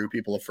snake through.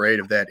 People afraid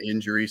of that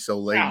injury so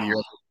late in the year.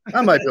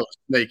 I might be able to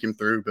snake him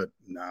through, but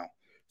no.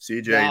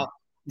 CJ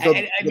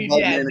I mean,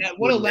 yeah, that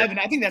 111.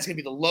 I think that's going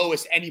to be the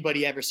lowest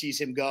anybody ever sees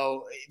him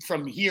go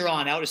from here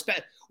on out.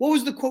 What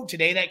was the quote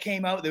today that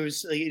came out? There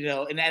was,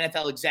 an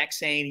NFL exec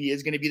saying he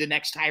is going to be the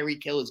next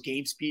Tyreek Hill, his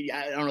game speed.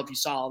 I don't know if you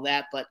saw all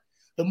that, but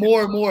the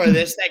more and more of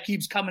this that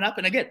keeps coming up.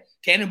 And again,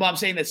 Tannenbaum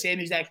saying the same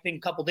exact thing a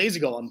couple days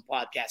ago on the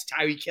podcast.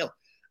 Tyreek Hill.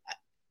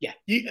 Yeah,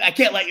 I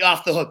can't let you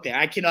off the hook there.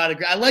 I cannot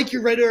agree. I like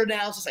your Ritter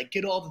analysis. I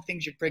get all the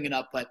things you're bringing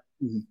up, but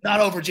not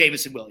over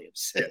Jameson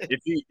Williams. Yeah,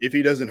 if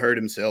he doesn't hurt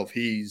himself,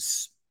 you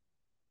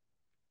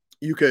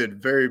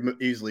could very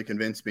easily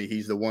convince me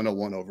he's the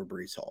 101 over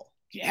Breece Hall.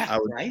 Yeah,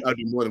 I'd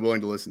be more than willing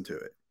to listen to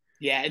it.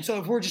 Yeah, and so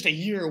if we're just a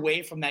year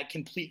away from that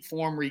complete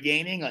form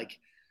regaining, I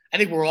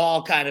think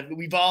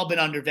we've all been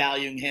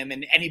undervaluing him,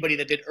 and anybody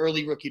that did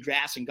early rookie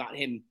drafts and got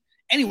him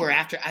anywhere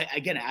after.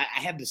 I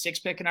have the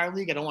 6th pick in our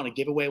league. I don't want to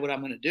give away what I'm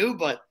going to do,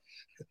 but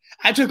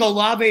I took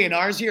Olave in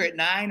ours here at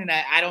 9, and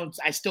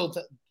I still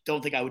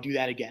don't think I would do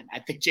that again. I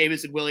think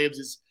Jameson Williams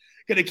is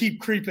going to keep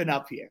creeping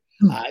up here.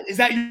 Is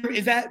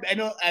that I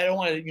don't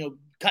want to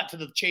cut to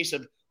the chase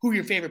of who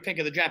your favorite pick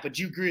of the draft, but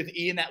do you agree with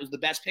Ian that was the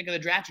best pick of the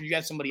draft, or do you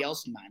have somebody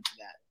else in mind for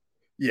that?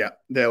 Yeah,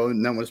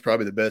 that was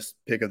probably the best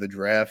pick of the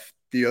draft.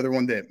 The other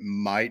one that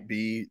might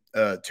be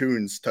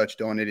Toons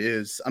touched on it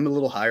is I'm a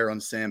little higher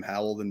on Sam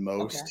Howell than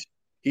most. Okay.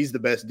 He's the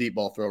best deep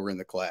ball thrower in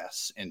the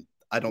class, and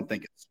I don't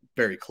think it's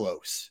very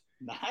close.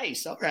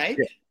 Nice. All right.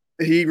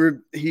 Yeah.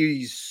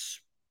 He's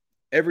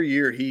every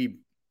year he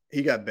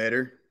got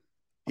better.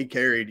 He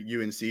carried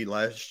UNC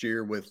last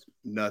year with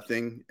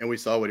nothing, and we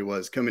saw what he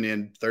was coming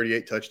in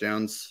 38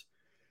 touchdowns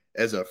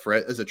as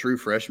a true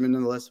freshman,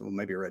 nonetheless. Well,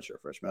 maybe a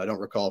redshirt freshman. I don't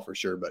recall for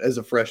sure, but as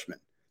a freshman,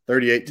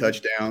 38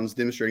 touchdowns,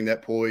 demonstrating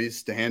that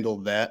poise to handle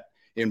that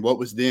in what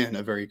was then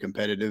a very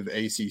competitive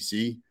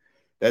ACC.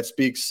 That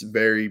speaks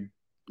very,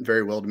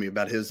 very well to me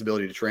about his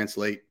ability to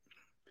translate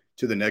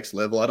to the next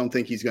level. I don't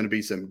think he's going to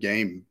be some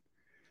game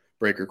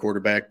breaker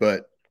quarterback,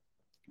 but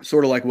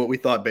sort of like what we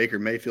thought Baker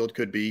Mayfield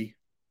could be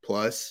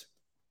plus.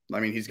 I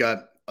mean, he's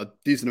got a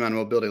decent amount of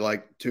mobility.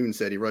 Like Toon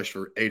said, he rushed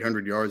for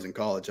 800 yards in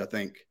college. I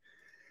think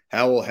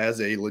Howell has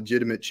a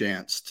legitimate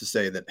chance to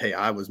say that, hey,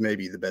 I was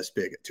maybe the best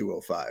pick at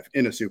 205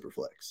 in a super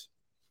flex.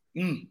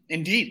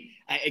 Indeed.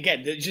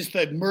 Again, just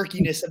the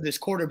murkiness of this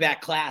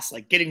quarterback class,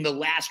 like getting the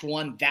last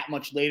one that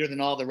much later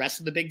than all the rest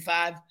of the Big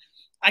Five.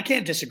 I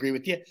can't disagree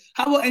with you.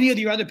 How about any of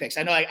your other picks?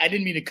 I know I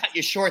didn't mean to cut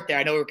you short there.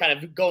 I know we're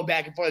kind of going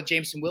back and forth with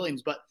Jameson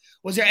Williams, but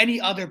was there any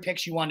other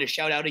picks you wanted to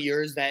shout out of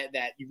yours that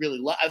you really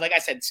love? Like I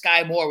said,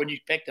 Sky Moore, when you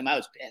picked him, I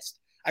was pissed.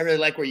 I really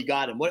like where you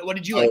got him. What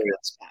did you like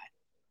about Sky?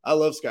 I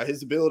love Sky.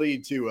 His ability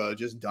to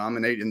just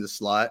dominate in the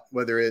slot,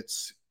 whether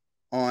it's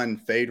on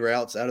fade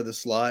routes out of the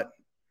slot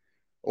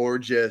or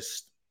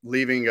just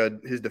leaving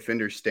his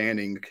defender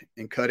standing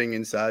and cutting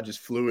inside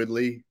just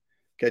fluidly,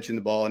 catching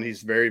the ball. And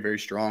he's very, very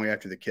strong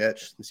after the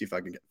catch. Let's see if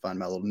I can find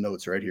my little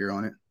notes right here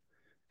on it.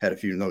 Had a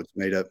few notes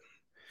made up.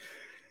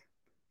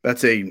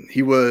 Did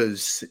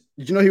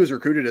you know he was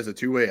recruited as a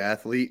two-way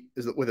athlete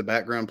with a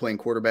background playing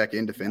quarterback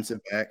and defensive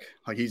back?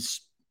 Like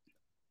he's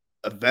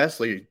a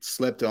vastly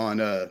slept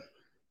on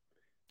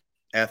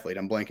athlete.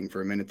 I'm blanking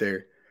for a minute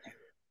there,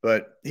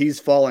 but he's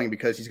falling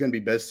because he's going to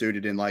be best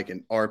suited in like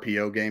an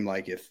RPO game.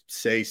 Like if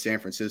say San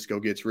Francisco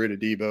gets rid of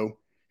Debo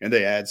and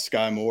they add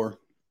Sky Moore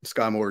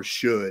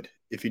should,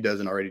 if he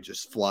doesn't already,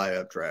 just fly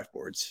up draft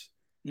boards.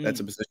 That's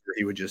a position where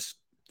he would just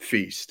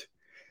feast.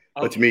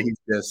 Okay. But to me,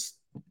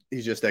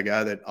 he's just that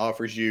guy that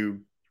offers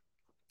you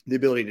the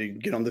ability to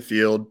get on the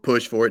field,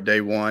 push for it day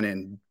one,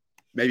 and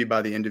maybe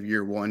by the end of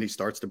year one, he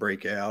starts to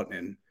break out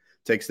and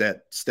takes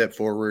that step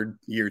forward.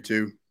 Year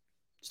two,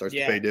 starts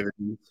to pay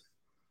dividends.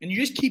 And you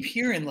just keep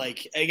hearing,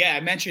 like, again, I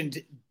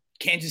mentioned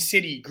Kansas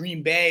City,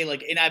 Green Bay,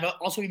 and I've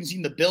also even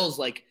seen the Bills,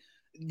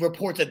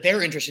 report that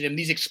they're interested in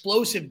these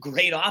explosive,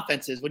 great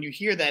offenses. When you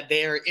hear that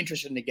they're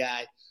interested in the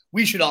guy,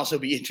 we should also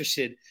be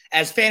interested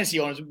as fantasy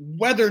owners,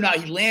 whether or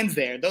not he lands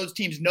there. Those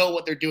teams know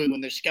what they're doing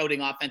when they're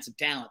scouting offensive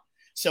talent.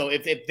 So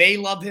if they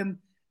love him,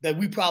 then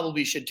we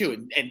probably should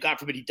too. And God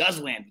forbid he does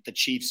land with the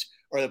Chiefs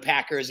or the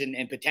Packers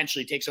and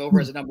potentially takes over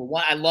as a number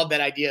one. I love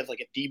that idea of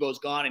if Debo's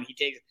gone and he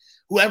takes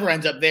whoever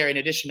ends up there in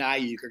addition to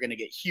Ayuk are going to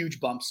get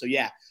huge bumps. So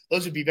yeah,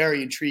 those would be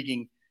very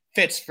intriguing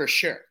fits for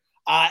sure.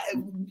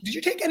 Did you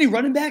take any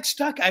running back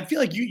stuck? I feel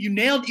like you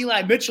nailed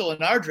Eli Mitchell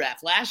in our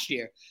draft last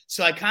year.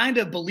 So I kind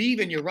of believe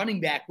in your running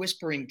back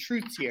whispering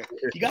truths here.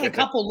 You got a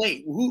couple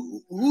late.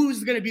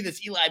 Who's going to be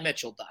this Eli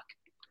Mitchell, Duck?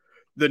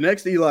 The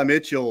next Eli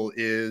Mitchell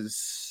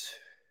is,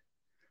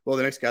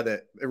 the next guy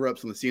that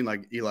erupts on the scene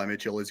like Eli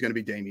Mitchell is going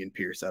to be Dameon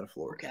Pierce out of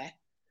Florida. Okay.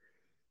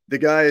 The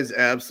guy is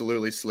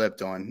absolutely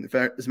slept on. In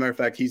fact, as a matter of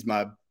fact, he's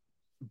my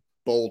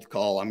bold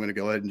call. I'm going to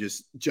go ahead and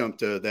just jump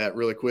to that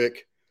really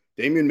quick.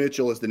 Dameon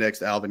Mitchell is the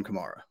next Alvin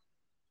Kamara.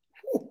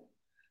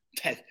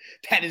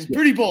 That is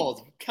pretty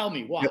bold. Tell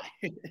me why.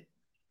 Yep.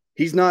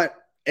 He's not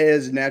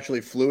as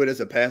naturally fluid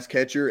as a pass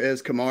catcher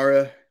as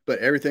Kamara, but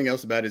everything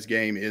else about his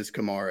game is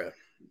Kamara.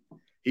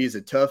 He's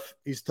a tough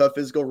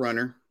physical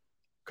runner.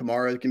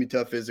 Kamara can be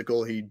tough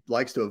physical. He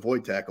likes to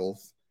avoid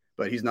tackles,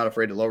 but he's not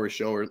afraid to lower his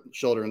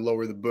shoulder and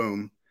lower the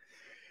boom.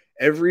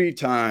 every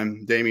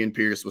time Dameon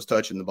Pierce was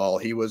touching the ball,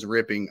 he was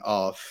ripping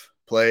off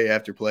play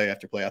after play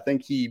after play. I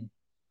think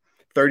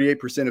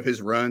 38% of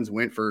his runs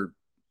went for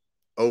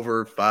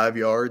over 5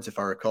 yards, if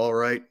I recall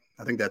right.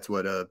 I think that's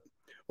what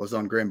was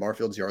on Graham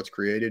Barfield's yards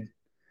created.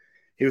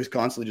 He was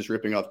constantly just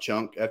ripping off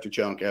chunk after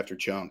chunk after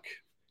chunk.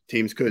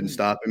 Teams couldn't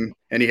stop him,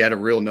 and he had a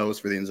real nose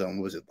for the end zone.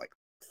 Was it like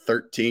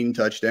 13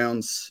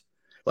 touchdowns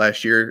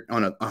last year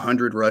on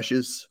 100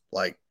 rushes?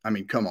 Like, I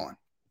mean, come on.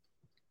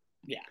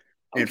 Yeah.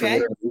 Okay. And for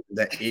whatever reason,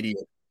 that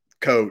idiot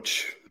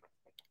coach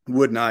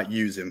would not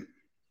use him.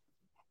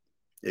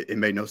 It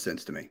made no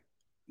sense to me.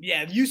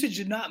 Yeah, the usage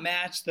did not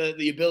match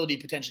the ability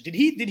potential. Did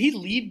he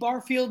lead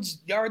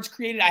Barfield's yards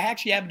created? I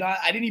actually have not.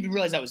 I didn't even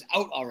realize that was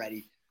out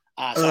already.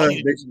 So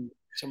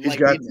he's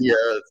got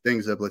the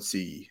things up. Let's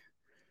see.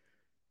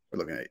 We're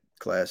looking at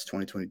class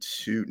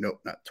 2022. Nope,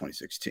 not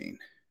 2016.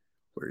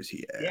 Where is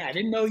he at? Yeah, I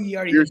didn't know he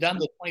already had done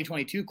the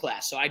 2022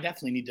 class, so I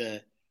definitely need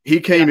to. He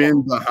came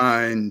in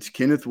behind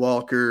Kenneth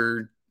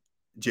Walker,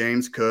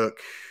 James Cook,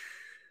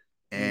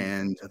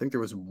 and I think there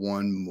was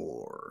one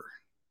more.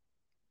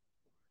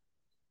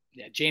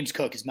 Yeah, James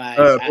Cook is my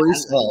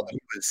Breece Hall.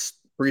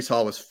 Breece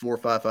Hall was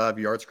 4.55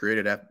 yards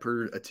created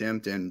per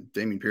attempt, and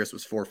Dameon Pierce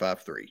was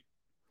 4.53.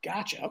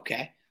 Gotcha.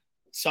 Okay.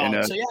 So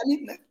yeah, I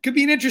mean, that could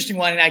be an interesting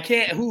one. And I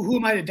can't. Who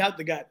am I to doubt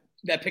the guy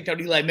that picked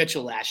out Eli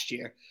Mitchell last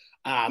year?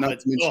 Not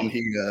to mention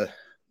he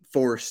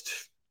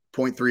forced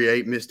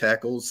 0.38 missed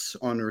tackles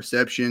on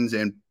receptions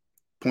and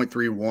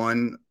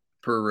 0.31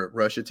 per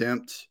rush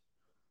attempt.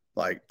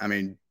 Like, I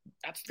mean,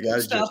 that's the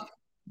guy's just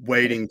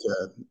waiting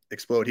to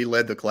explode. He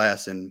led the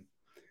class in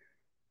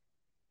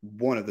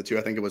one of the two.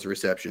 I think it was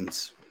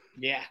receptions.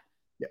 Yeah.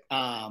 Yep.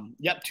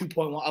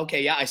 2.1.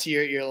 Okay. Yeah. I see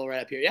you're a little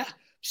right up here. Yeah.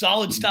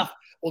 Solid stuff.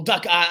 Well,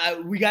 Duck,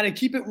 we got to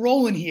keep it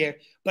rolling here,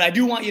 but I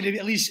do want you to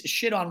at least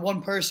shit on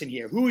one person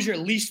here. Who was your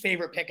least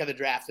favorite pick of the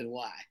draft and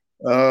why?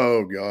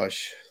 Oh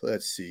gosh.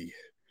 Let's see.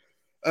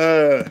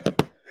 Hey,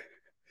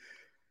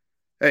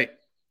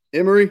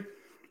 Emory,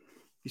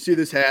 you see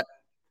this hat?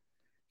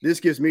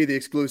 This gives me the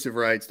exclusive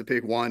rights to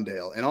pick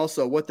Wan'Dale. And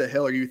also, what the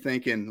hell are you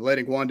thinking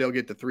letting Wan'Dale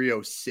get to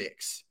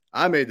 306?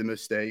 I made the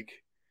mistake.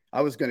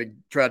 I was going to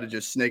try to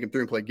just snake him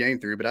through and play game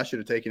through, but I should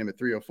have taken him at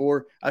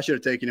 304. I should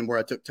have taken him where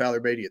I took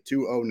Tyler Beatty at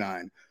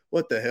 209.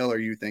 What the hell are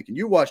you thinking?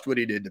 You watched what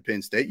he did to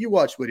Penn State. You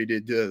watched what he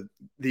did to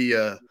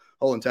the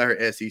whole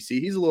entire SEC.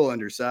 He's a little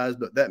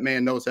undersized, but that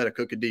man knows how to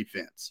cook a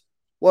defense.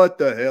 What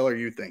the hell are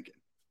you thinking?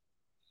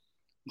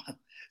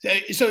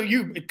 So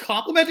you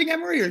complimenting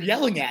Emory or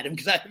yelling at him?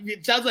 Because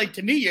it sounds like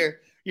to me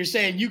you're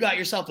saying you got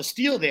yourself a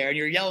steal there, and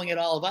you're yelling at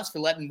all of us for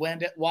letting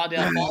Wan'Dale fall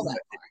that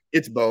far.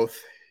 It's both.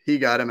 He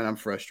got him, and I'm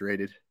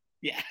frustrated.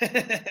 Yeah,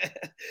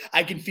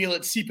 I can feel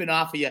it seeping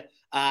off of you.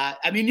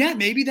 I mean, yeah,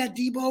 maybe that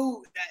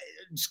Debo,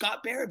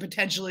 Scott Barrett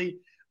potentially.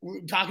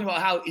 We're talking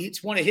about how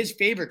it's one of his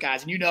favorite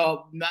guys, and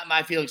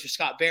my feelings for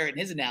Scott Barrett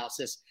and his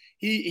analysis.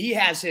 He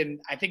has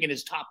him, I think, in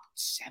his top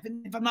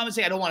 7, if I'm not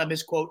mistaken. I don't want to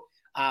misquote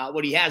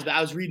what he has, but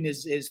I was reading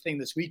his thing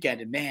this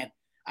weekend, and man,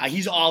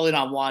 he's all in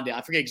on Wan'Dale.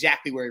 I forget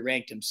exactly where he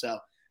ranked him, so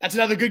that's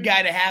another good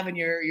guy to have in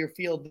your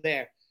field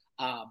there.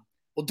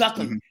 Well,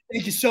 Duckling,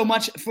 thank you so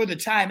much for the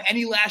time.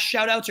 Any last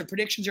shout-outs or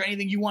predictions or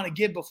anything you want to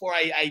give before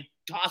I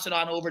toss it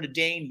on over to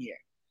Dane here?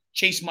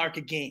 Chase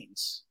Market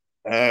Gaines.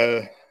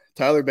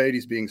 Tyler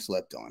Beatty's being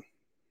slept on.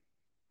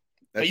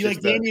 But you like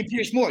Dameon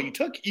Pierce more. You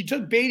took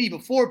Beatty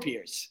before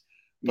Pierce,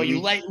 but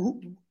you like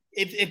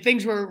if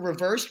things were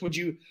reversed, would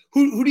you?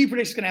 Who do you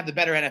predict is going to have the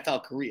better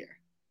NFL career?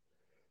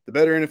 The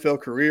better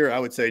NFL career, I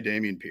would say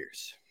Dameon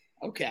Pierce.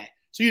 Okay,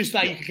 so you just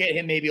thought you could get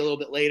him maybe a little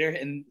bit later,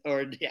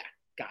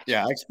 Gotcha.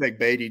 Yeah, I expect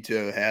Beatty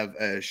to have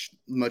a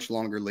much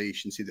longer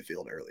leash and see the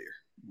field earlier.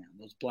 Yeah,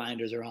 those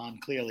blinders are on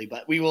clearly,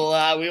 but we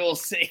will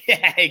see.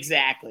 Yeah,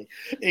 exactly.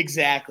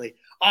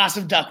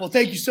 Awesome, Duck. Well,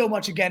 thank you so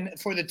much again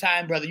for the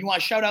time, brother. You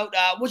want to shout out?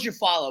 What's your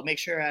follow? Make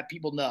sure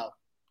people know.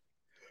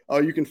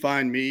 Oh, you can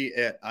find me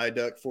at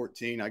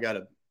iDuck14. I got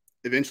to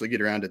eventually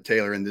get around to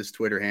tailoring this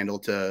Twitter handle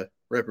to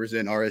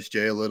represent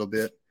RSJ a little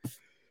bit,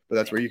 but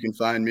that's where you can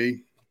find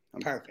me.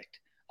 Perfect.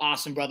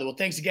 Awesome, brother. Well,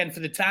 thanks again for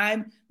the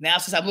time. Now,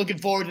 since I'm looking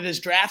forward to this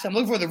draft, I'm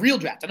looking for the real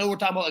draft. I know we're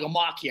talking about like a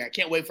mock here. I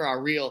can't wait for our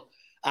real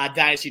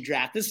dynasty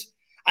draft.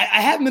 I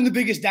haven't been the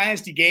biggest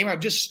dynasty gamer. I'm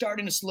just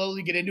starting to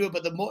slowly get into it.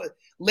 But the more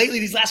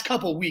lately, these last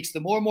couple of weeks, the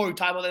more and more we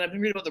talk about that, I've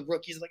been reading about the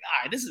rookies. Like,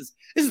 all right, this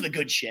is the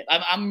good shit.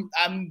 I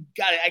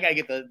gotta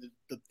get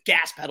the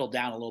gas pedal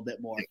down a little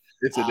bit more.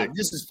 It's addictive.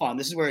 This is fun.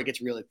 This is where it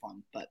gets really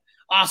fun. But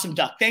awesome,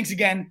 Duck. Thanks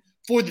again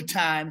for the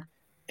time,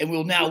 and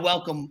we'll now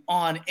welcome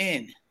on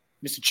in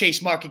Mr.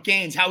 Chase Market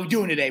Gaines. How are we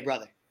doing today,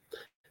 brother?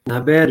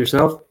 Not bad.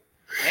 Yourself?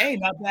 Hey,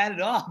 not bad at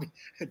all.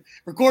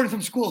 Recording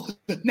from school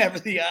is never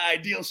the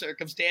ideal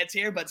circumstance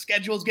here, but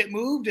schedules get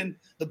moved, and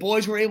the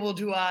boys were able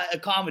to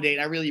accommodate.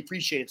 I really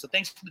appreciate it. So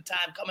thanks for the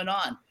time coming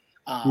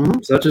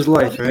on. Such is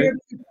life, right?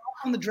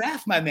 On the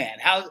draft, my man.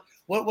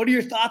 What are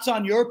your thoughts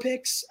on your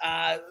picks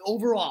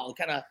overall?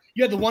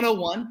 You had the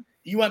 101.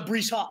 You went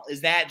Breece Hall.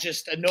 Is that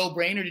just a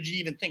no-brainer? Did you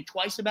even think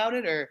twice about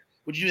it, or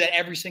would you do that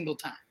every single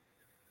time?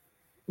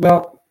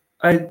 Well,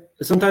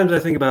 sometimes I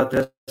think about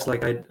this,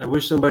 like I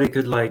wish somebody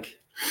could like,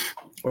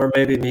 or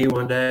maybe me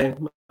one day.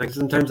 Like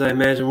sometimes I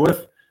imagine, what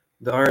if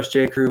the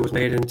RSJ crew was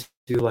made into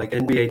like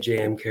NBA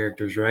Jam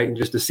characters, right? And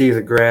just to see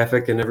the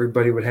graphic, and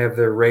everybody would have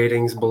their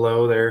ratings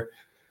below their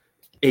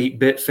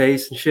 8-bit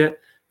face and shit.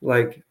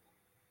 Like,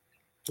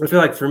 I feel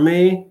like for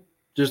me,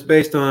 just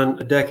based on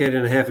a decade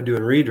and a half of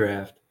doing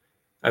redraft,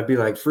 I'd be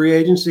like free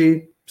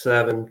agency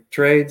 7,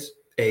 trades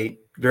 8,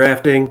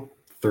 drafting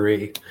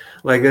 3.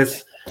 Like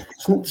it's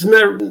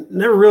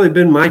never really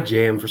been my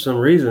jam for some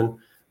reason.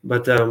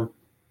 But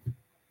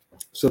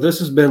so this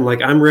has been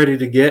like, I'm ready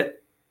to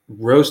get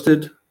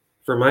roasted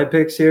for my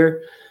picks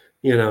here.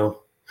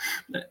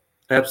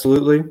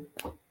 Absolutely.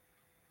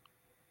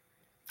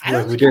 I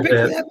don't Like we think your did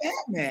picks were that. that bad,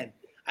 man.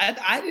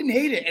 I didn't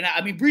hate it, and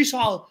I mean Brees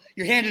Hall,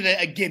 you're handed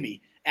a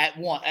gimme at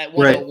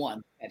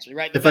 101, actually,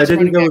 right? The If I best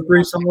didn't running go back with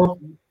Brees Hall,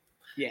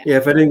 yeah.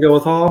 if I didn't go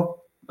with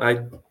Hall, I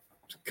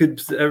could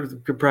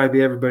probably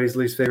be everybody's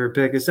least favorite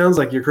pick. It sounds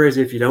like you're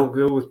crazy if you don't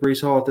go with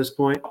Brees Hall at this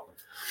point.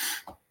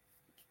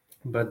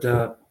 But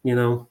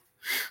who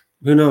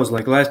knows?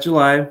 Like last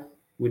July,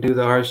 we do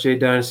the RSJ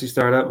Dynasty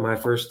startup, my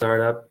first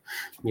startup.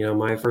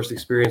 My first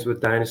experience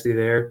with Dynasty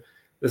there.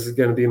 This is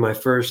going to be my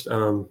first,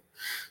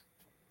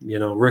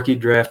 rookie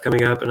draft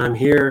coming up, and I'm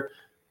here.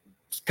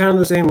 It's kind of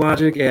the same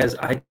logic as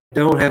I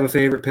don't have a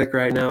favorite pick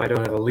right now. I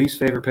don't have a least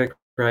favorite pick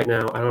right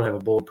now. I don't have a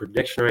bold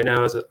prediction right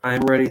now. As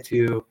I'm ready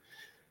to,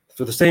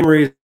 for the same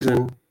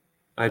reason,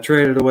 I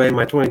traded away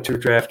my 22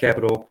 draft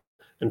capital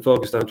and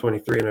focused on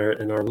 23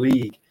 in our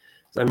league.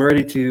 So I'm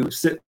ready to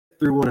sit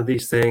through one of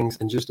these things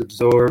and just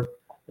absorb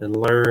and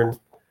learn,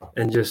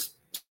 and just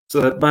so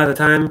that by the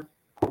time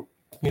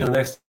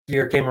next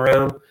year came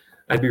around,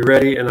 I'd be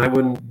ready and I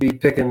wouldn't be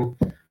picking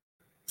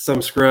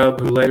some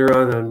scrub who later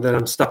on that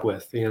I'm stuck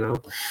with.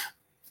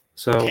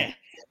 So. Yeah.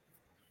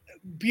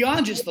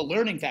 Beyond just the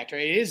learning factor,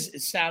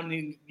 it's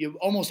sounding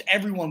almost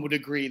everyone would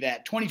agree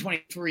that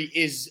 2023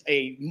 is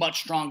a much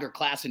stronger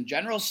class in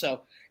general.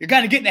 So you're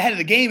kind of getting ahead of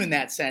the game in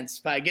that sense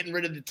by getting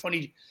rid of the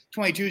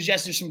 2022s.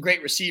 Yes, there's some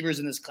great receivers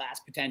in this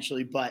class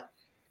potentially, but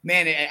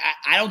man,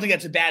 I don't think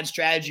that's a bad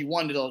strategy.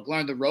 One, to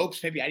learn the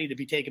ropes. Maybe I need to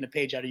be taking a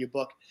page out of your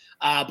book.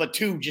 But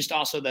two, just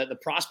also the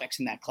prospects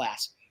in that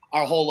class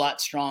are a whole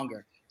lot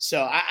stronger.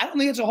 So I don't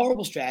think it's a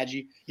horrible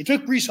strategy. You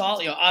took Brees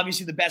Hall,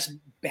 obviously the best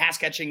pass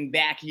catching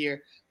back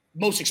here,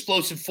 most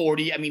explosive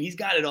 40. I mean, he's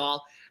got it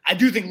all. I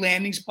do think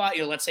landing spot,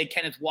 let's say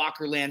Kenneth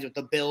Walker lands with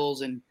the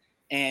Bills and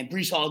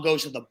Brees Hall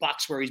goes to the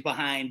Bucs where he's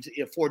behind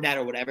Fournette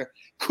or whatever,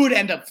 could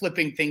end up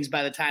flipping things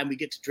by the time we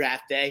get to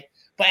draft day.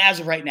 But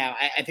as of right now,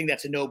 I think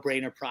that's a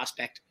no-brainer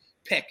prospect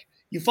pick.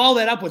 You follow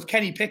that up with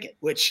Kenny Pickett,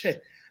 which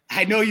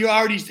I know you're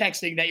already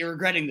texting that you're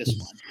regretting this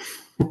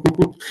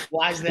one.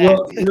 Why is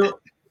that?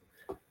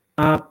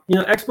 Well,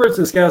 experts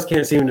and scouts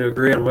can't seem to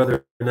agree on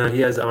whether or not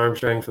he has the arm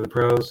strength for the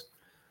pros.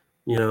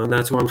 And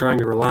that's what I'm trying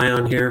to rely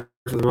on here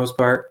for the most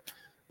part,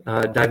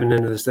 diving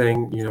into this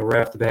thing,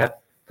 right off the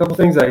bat. A couple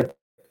things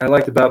I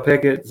liked about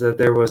Pickett is that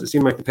it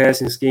seemed like the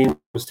passing scheme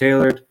was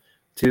tailored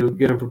to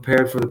get him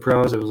prepared for the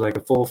pros. It was like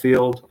a full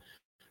field,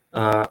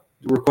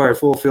 required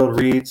full field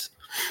reads.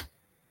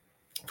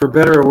 For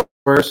better or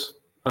worse,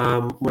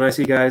 when I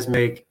see guys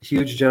make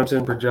huge jumps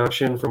in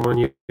production from one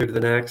year to the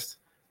next,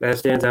 that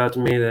stands out to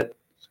me that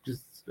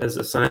as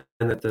a sign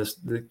that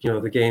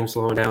the game's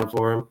slowing down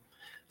for him.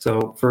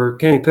 So for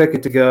Kenny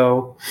Pickett to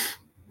go,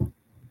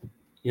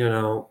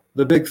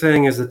 the big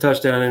thing is the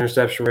touchdown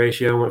interception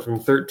ratio went from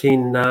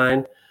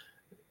 13-9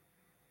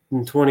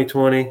 in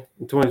 2020.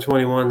 In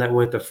 2021, that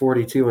went to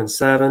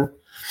 42-7.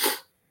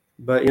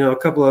 But, a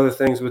couple other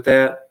things with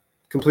that.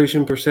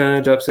 Completion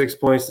percentage up 6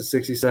 points to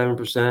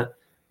 67%.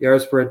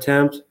 Yards per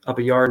attempt up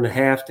 1.5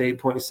 yards to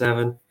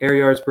 8.7. Air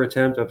yards per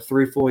attempt up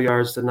 3 full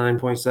yards to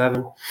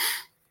 9.7.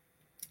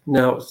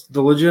 Now,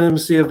 the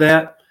legitimacy of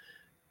that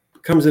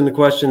comes into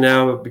question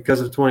now because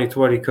of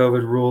 2020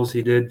 COVID rules.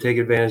 He did take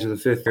advantage of the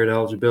 5th year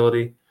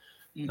eligibility.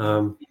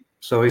 Mm-hmm.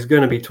 So he's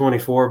going to be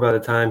 24 by the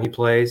time he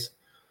plays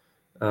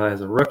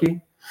as a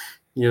rookie.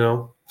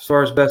 As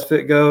far as best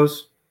fit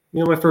goes,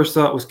 my first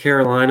thought was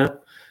Carolina,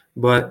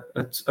 but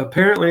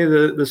apparently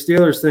the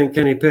Steelers think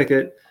Kenny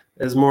Pickett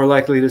is more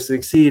likely to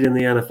succeed in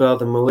the NFL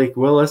than Malik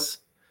Willis.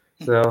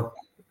 So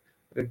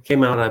it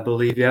came out, I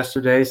believe,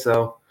 yesterday.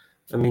 So,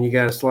 you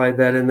got to slide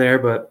that in there,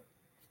 but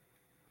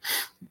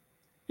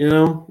with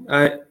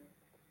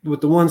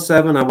the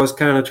 1-7, I was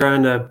kind of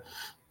trying to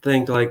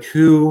think like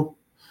who's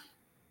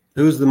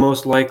the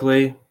most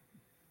likely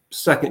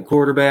second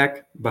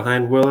quarterback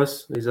behind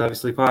Willis. He's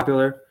obviously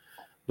popular,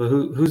 but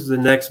who's the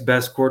next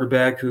best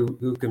quarterback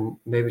who can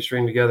maybe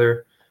string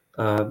together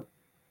a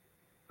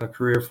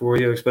career for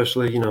you,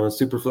 especially in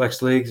super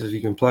flex leagues, if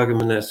you can plug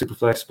him in that super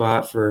flex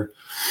spot for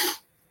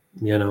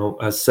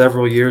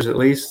several years at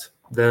least,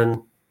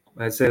 then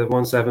I'd say the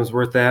 1-7 is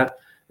worth that.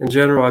 In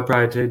general, I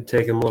probably did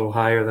take him a little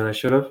higher than I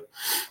should have,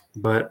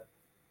 but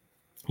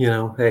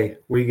hey,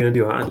 what are you going to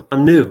do?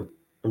 I'm new.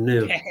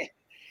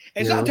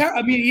 It's not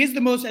terrible. He is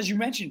the most, as you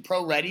mentioned,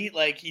 pro ready.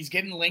 Like he's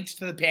getting linked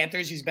to the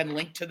Panthers. He's been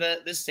linked to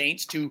the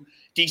Saints, to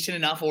decent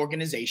enough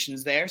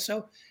organizations there.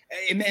 So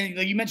And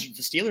like you mentioned,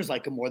 the Steelers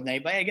like him more than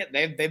anybody. I get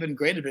they've been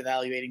great at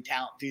evaluating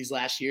talent these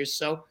last years,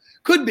 so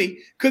could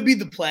be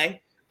the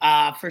play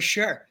for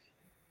sure.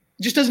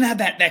 Just doesn't have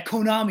that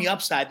Konami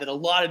upside that a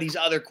lot of these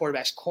other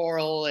quarterbacks,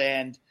 Coral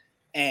and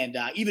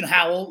even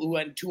Howell, who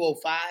went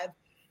 205.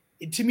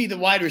 To me, the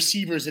wide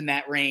receivers in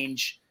that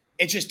range,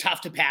 it's just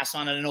tough to pass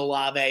on an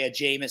Olave, a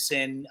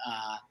Jameson,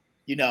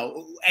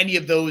 any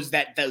of those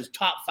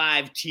top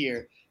 5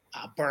 tier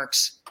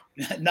Burks.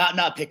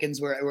 Not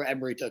Pickens where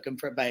Emery took him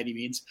by any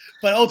means,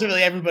 but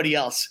ultimately everybody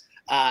else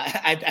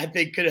I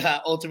think could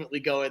ultimately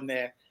go in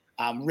there.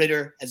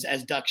 Ritter,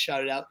 as Duck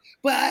shouted out,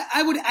 but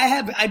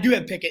I do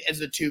have Pickett as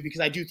the 2 because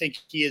I do think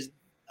he is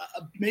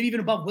maybe even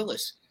above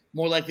Willis,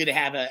 more likely to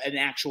have an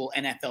actual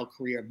NFL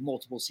career of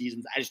multiple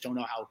seasons. I just don't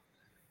know how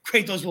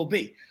great those will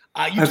be.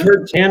 I've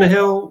heard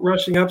Tannehill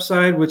rushing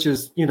upside, which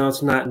is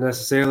it's not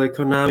necessarily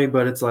Konami,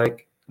 but it's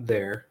like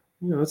there,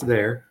 it's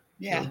there.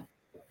 Yeah.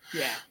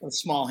 Yeah, those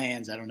small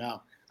hands. I don't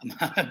know.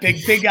 I'm a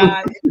big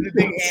guy with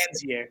big hands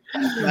here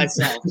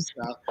myself,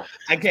 so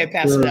I can't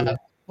pass it up.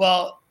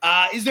 Well,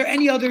 is there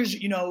any others?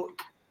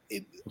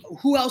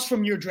 Who else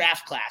from your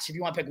draft class? If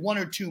you want to pick 1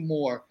 or 2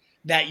 more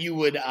that you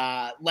would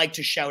like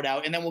to shout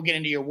out, and then we'll get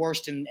into your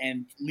worst and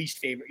least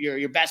favorite,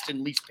 your best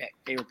and least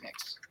favorite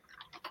picks.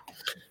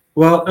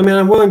 Well, I mean,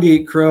 I'm willing to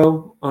eat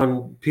crow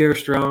on Pierre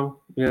Strong.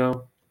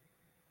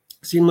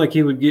 Seemed like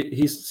he would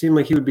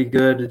be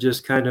good to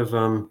just kind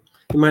of.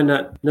 He might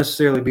not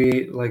necessarily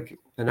be like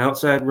an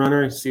outside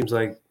runner. It seems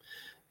like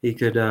he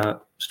could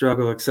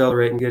struggle,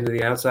 accelerate, and get to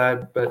the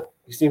outside, but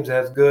he seems to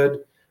have good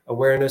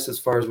awareness as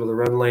far as where the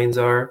run lanes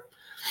are.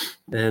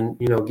 And,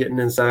 getting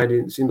inside,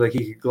 it seems like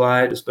he could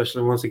glide,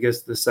 especially once he gets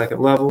to the second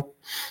level.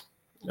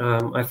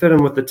 I fit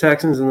him with the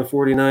Texans and the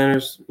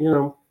 49ers.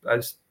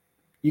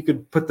 You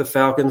could put the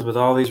Falcons with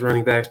all these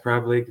running backs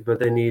probably, but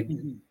they need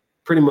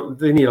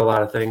a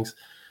lot of things.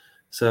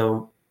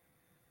 So,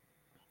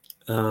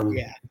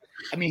 yeah.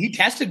 I mean, he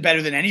tested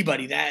better than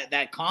anybody.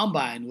 That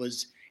combine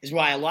is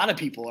why a lot of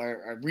people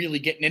are really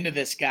getting into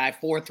this guy.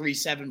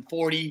 4.37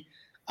 40,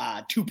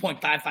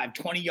 2.55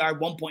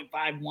 20-yard,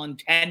 1.51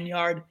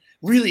 10-yard.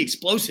 Really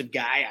explosive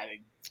guy.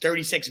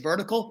 36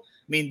 vertical.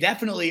 I mean,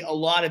 definitely a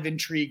lot of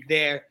intrigue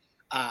there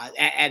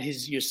at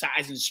his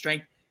size and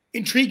strength.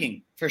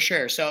 Intriguing for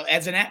sure. So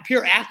as a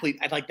pure athlete,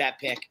 I'd like that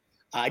pick.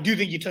 I do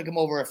think you took him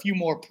over a few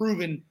more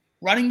proven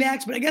running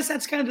backs, but I guess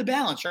that's kind of the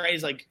balance, right?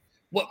 He's like,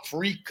 what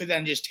freak could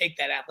then just take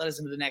that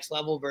athleticism to the next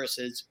level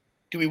versus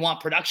do we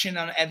want production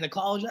at the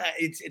college?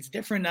 It's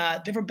different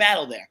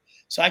battle there.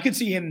 So I could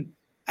see him.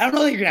 I don't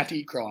know that you're gonna have to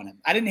eat crow on him.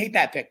 I didn't hate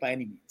that pick by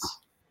any means.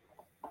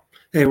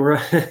 Hey, we're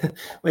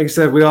like I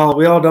said, we all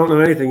don't know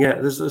anything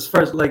yet. This as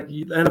far as like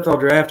the NFL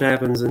draft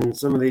happens and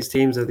some of these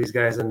teams that these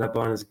guys end up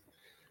on is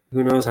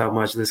who knows how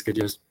much this could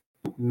just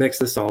mix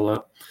this all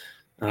up.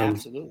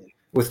 Absolutely.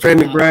 With Trey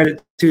McBride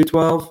at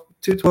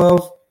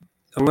 212,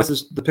 unless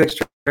it's the pick's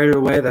traded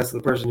away, that's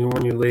the person who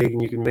won your league,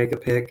 and you can make a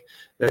pick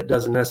that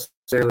doesn't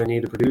necessarily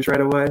need to produce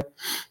right away.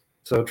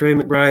 So Trey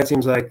McBride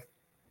seems like,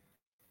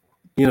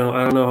 I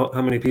don't know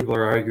how many people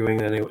are arguing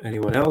that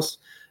anyone else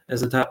as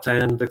the top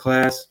 10 of the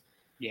class.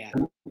 Yeah.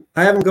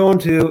 I have them going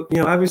to,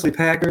 obviously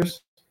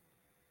Packers.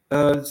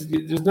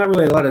 There's not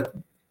really a lot of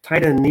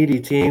tight end needy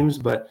teams,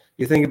 but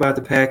you think about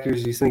the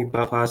Packers, you think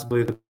about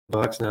possibly the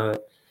Bucs now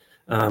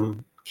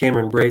that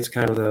Cameron Brate's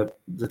kind of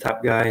the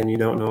top guy, and you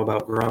don't know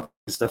about Gronk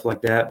and stuff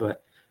like that.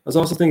 But I was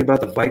also thinking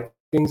about the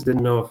Vikings.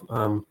 Didn't know if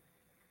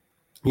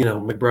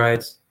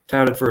McBride's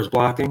touted for his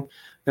blocking,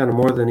 kind of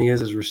more than he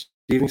is his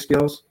receiving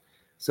skills.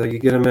 So you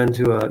get him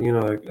into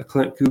a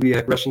Clint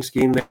Kubiak rushing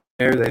scheme there.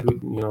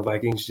 That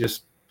Vikings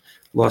just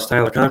lost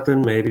Tyler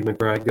Conklin. Maybe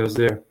McBride goes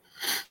there.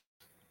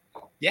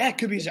 Yeah, it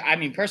could be. I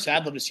mean, personally,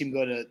 I'd love to see him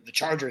go to the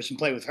Chargers and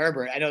play with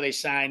Herbert. I know they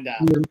signed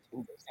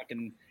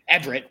fucking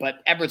Everett, but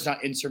Everett's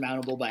not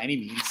insurmountable by any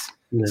means.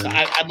 No. So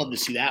I'd love to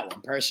see that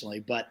one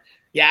personally. But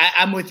yeah,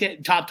 I'm with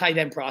it. Top tight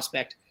end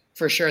prospect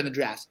for sure in the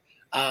draft.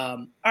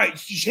 All right,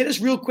 just hit us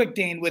real quick,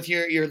 Dane, with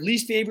your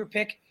least favorite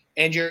pick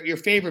and your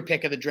favorite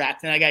pick of the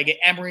draft. Then I got to get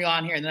Emery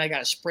on here, and then I got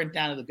to sprint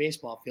down to the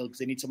baseball field because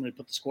they need someone to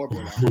put the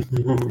scoreboard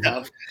on.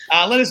 So,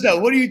 let us know.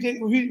 What do you think?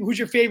 Who's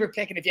your favorite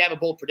pick, and if you have a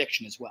bold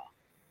prediction as well?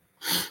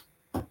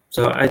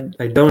 So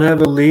I don't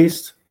have a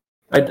least.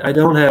 I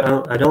don't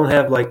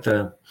have like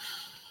the.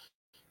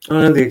 I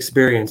don't have the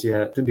experience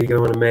yet to be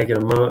going and making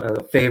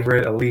a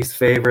favorite, a least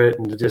favorite,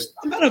 and to just.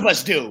 None of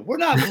us do. We're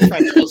not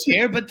professionals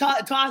here, but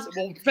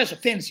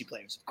professional fantasy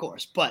players, of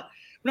course, but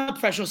we're not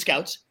professional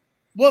scouts.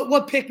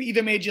 What pick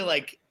either made you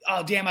like,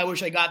 oh damn, I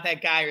wish I got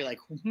that guy, or like,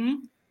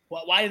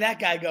 why did that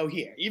guy go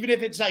here? Even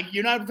if it's like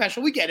you're not a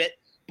professional, we get it,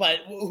 but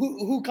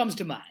who comes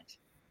to mind?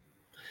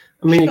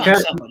 I mean, you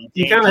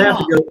kind of have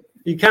to go.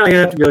 You kind of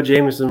have to go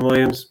Jameson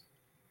Williams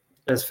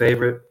as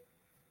favorite.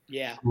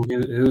 Yeah.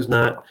 Who's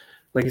not.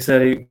 Like you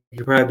said, he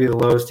could probably be the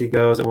lowest he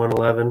goes at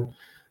 111.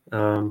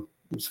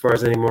 As far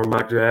as any more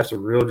mock drafts or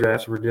real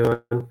drafts we're doing.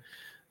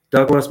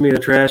 Duck wants me to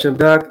trash him.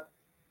 Duck,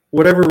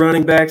 whatever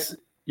running backs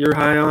you're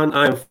high on,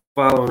 I'm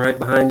following right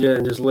behind you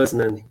and just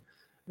listening.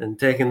 and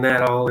taking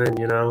that all in,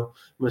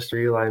 Mr.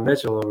 Eli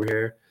Mitchell over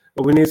here.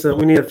 But we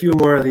need a few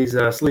more of these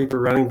sleeper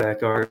running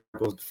back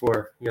articles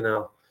before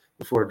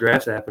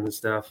drafts happen and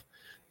stuff.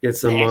 Get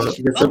some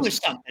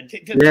something.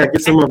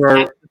 get some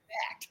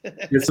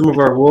of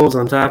our wolves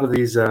on top of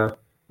these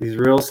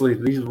real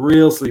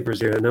sleepers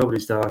here that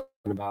nobody's talking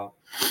about.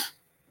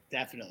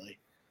 Definitely.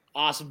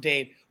 Awesome,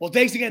 Dave. Well,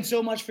 thanks again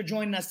so much for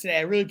joining us today.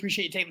 I really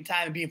appreciate you taking the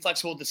time and being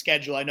flexible with the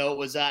schedule. I know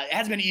it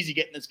hasn't been easy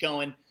getting this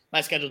going.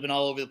 My schedule's been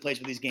all over the place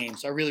with these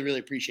games, so I really, really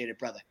appreciate it,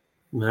 brother.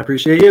 I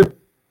appreciate you.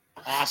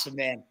 Awesome,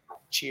 man.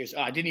 Cheers.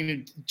 Oh, I didn't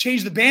even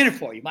change the banner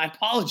for you. My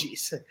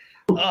apologies.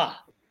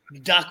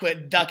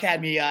 Duck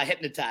had me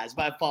hypnotized.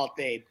 My fault,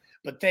 Dave.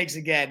 But thanks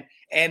again.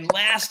 And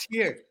last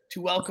here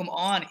to welcome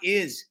on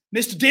is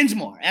Mr.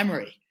 Dinsmore,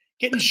 Emery.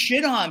 Getting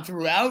shit on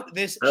throughout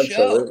this show.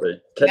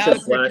 Absolutely. Now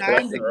it's your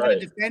time to kind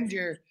of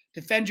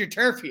defend your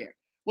turf here.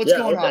 What's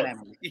going on,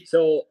 Emily?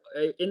 So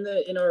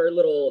in our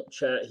little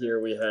chat here,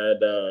 we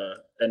had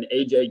an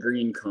AJ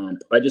Green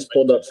comp. I just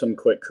pulled up some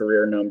quick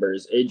career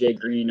numbers. AJ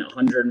Green,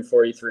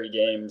 143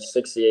 games,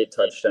 68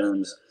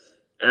 touchdowns,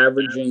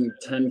 averaging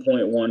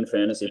 10.1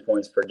 fantasy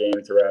points per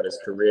game throughout his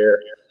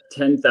career,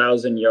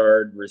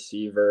 10,000-yard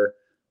receiver,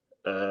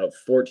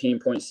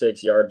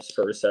 14.6 yards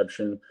per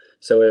reception.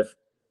 So if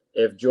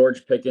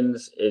George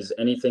Pickens is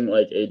anything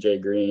like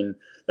AJ Green,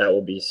 that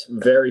will be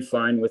very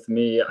fine with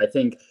me. I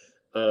think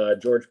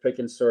George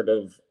Pickens sort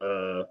of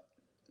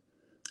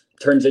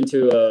turns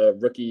into a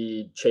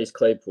rookie Chase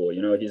Claypool.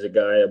 He's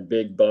a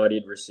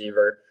big-bodied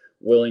receiver,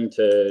 willing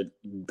to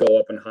go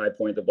up and high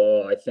point the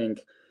ball. I think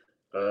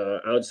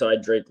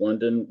outside Drake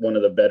London, one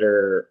of the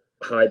better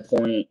high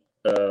point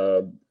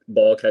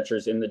ball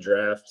catchers in the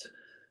draft.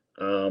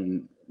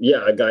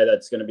 A guy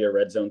that's going to be a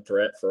red zone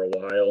threat for a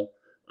while.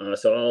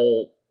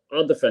 So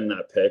I'll defend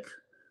that pick.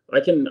 I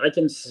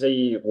can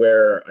see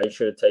where I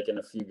should have taken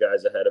a few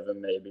guys ahead of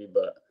him maybe,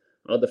 but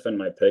I'll defend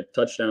my pick.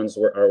 Touchdowns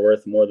are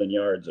worth more than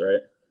yards,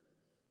 right?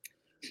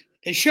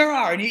 They sure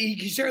are, and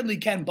he certainly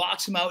can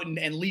box him out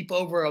and leap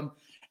over him.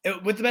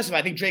 With the best of it,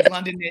 I think Drake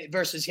London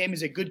versus him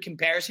is a good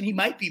comparison. He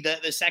might be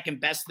the second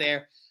best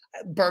there.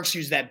 Burks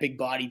used that big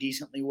body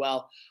decently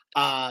well.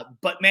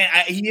 But, man,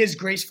 he is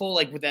graceful,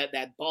 like with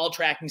that ball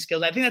tracking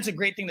skills. I think that's a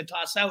great thing to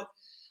toss out.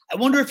 I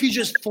wonder if he's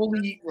just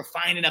fully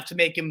refined enough to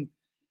make him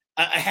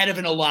ahead of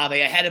an Olave,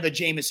 ahead of a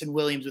Jamison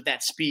Williams with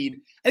that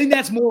speed. I think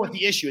that's more what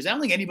the issue is. I don't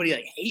think anybody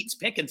hates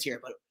Pickens here,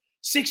 but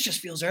 6 just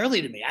feels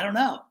early to me. I don't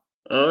know.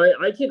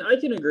 I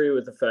can agree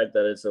with the fact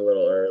that it's a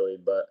little early,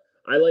 but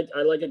I like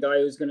a guy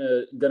who's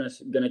gonna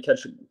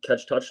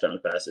catch touchdown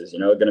passes.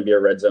 Gonna be a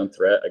red zone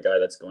threat, a guy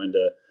that's going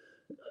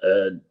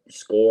to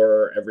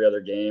score every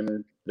other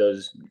game.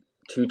 Those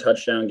 2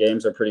 touchdown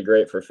games are pretty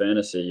great for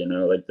fantasy.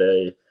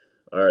 They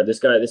are. This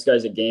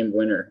guy's a game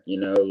winner.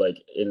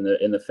 Like in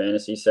the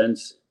fantasy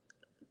sense,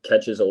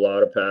 catches a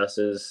lot of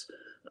passes.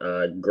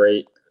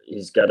 Great.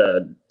 He's got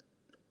a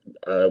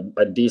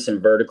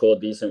decent vertical,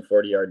 decent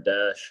 40-yard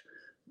dash.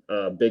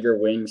 Bigger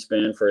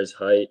wingspan for his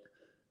height.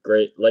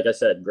 Great, like I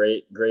said,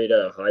 great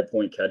high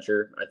point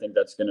catcher. I think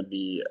that's going to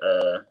be.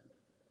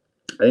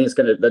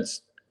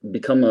 That's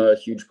become a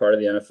huge part of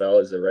the NFL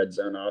is the red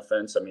zone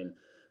offense. I mean,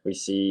 we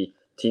see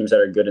teams that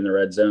are good in the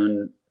red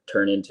zone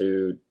turn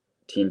into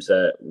teams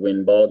that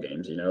win ball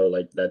games.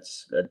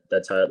 That's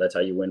how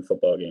you win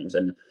football games.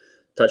 And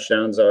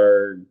touchdowns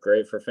are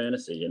great for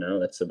fantasy.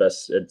 That's the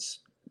best. It's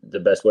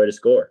the best way to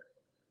score.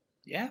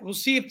 Yeah, we'll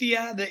see if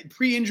the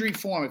pre-injury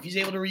form, if he's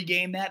able to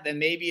regain that, then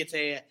maybe it's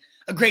a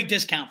great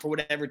discount for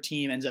whatever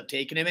team ends up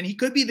taking him. And he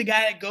could be the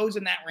guy that goes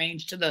in that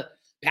range to the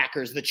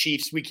Packers, the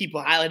Chiefs. We keep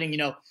highlighting,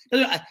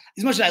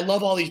 as much as I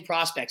love all these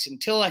prospects,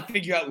 until I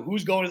figure out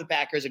who's going to the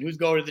Packers and who's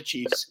going to the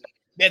Chiefs,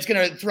 that's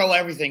going to throw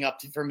everything up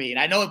for me. And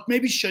I know it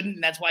maybe shouldn't,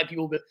 and that's why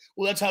people be,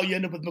 well, that's how you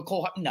end up with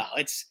McCole. No,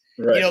 it's,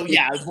 right.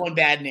 It's one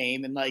bad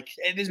name. And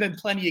there's been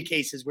plenty of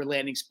cases where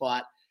landing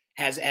spot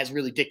has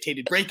really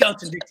dictated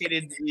breakouts and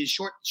dictated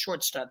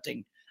short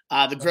stunting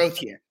the growth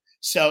here.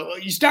 So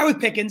you start with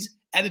Pickens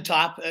at the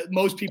top.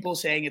 Most people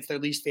saying it's their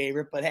least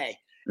favorite, but hey,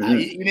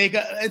 you make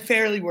a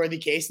fairly worthy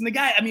case. And the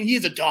guy, he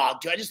is a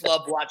dog too. I just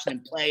love watching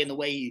him play and the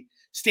way he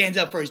stands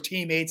up for his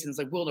teammates and is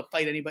willing to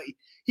fight anybody.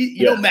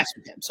 You don't mess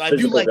with him. So I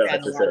do like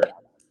that a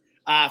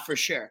lot, for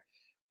sure.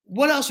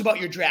 What else about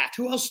your draft?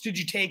 Who else did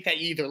you take that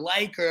you either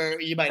like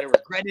or you might have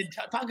regretted?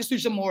 Talk us through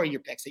some more of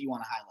your picks that you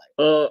want to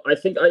highlight. I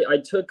think I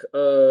took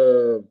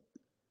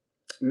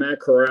Matt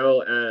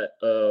Corral at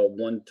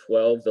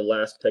 112, the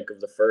last pick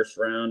of the first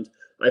round.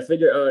 I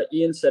figure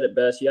Ian said it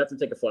best. You have to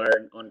take a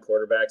flyer on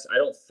quarterbacks. I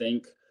don't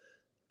think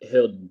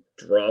he'll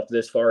drop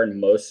this far in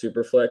most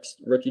Superflex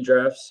rookie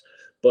drafts,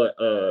 but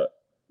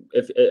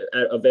if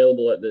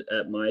available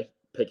at my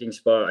picking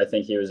spot, I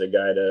think he was a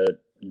guy to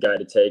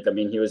take.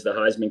 He was the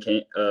Heisman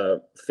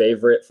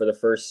favorite for the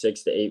first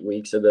 6 to 8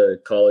 weeks of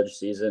the college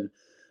season.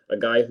 A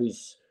guy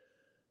who's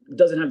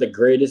doesn't have the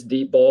greatest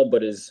deep ball,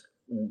 but is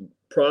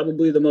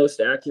probably the most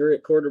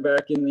accurate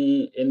quarterback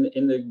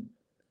in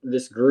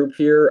this group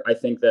here. I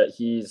think that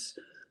he's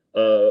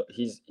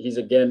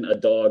again a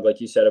dog,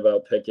 like you said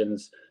about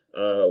Pickens.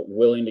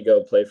 willing to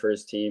go play for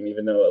his team,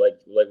 even though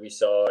like we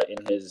saw in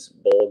his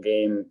bowl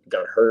game,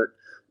 got hurt,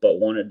 but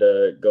wanted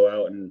to go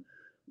out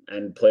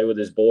and play with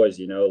his boys.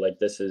 Like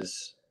this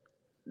is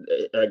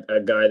a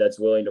guy that's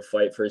willing to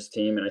fight for his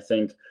team. And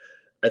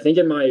I think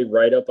in my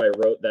write-up, I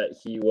wrote that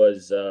he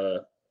was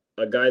a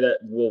guy that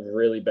will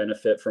really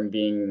benefit from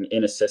being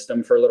in a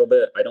system for a little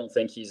bit. I don't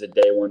think he's a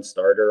day one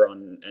starter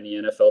on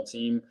any NFL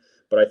team,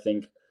 but I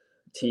think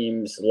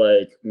teams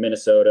like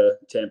Minnesota,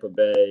 Tampa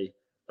Bay,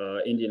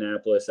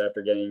 Indianapolis,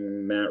 after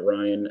getting Matt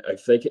Ryan, I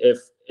think if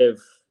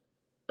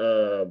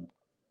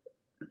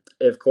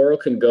Coral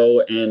can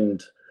go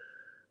and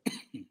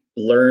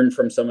learn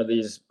from some of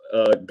these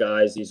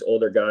guys, these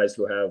older guys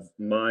who have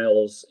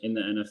miles in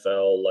the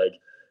NFL, like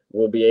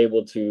we'll be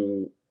able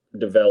to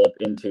develop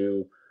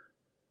into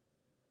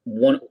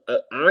one.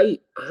 I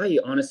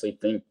honestly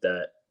think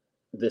that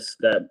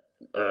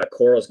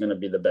Coral is going to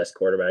be the best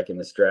quarterback in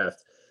this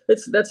draft.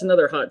 That's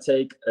another hot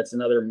take. That's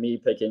another me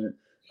picking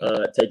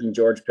taking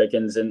George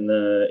Pickens in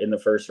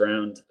the first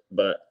round.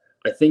 But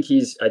I think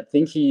he's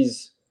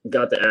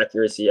got the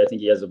accuracy. I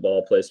think he has the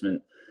ball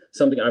placement.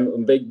 Something I'm a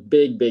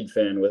big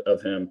fan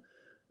of him.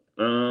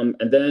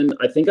 And then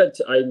I think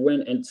I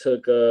went and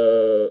took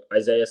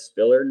Isaiah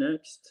Spiller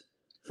next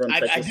from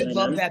Texas I did A&M.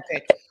 love that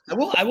pick.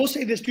 I will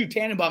say this too,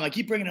 Tannenbaum. I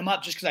keep bringing him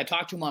up just because I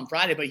talked to him on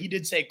Friday, but he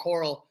did say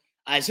Coral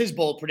as his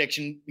bold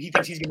prediction. He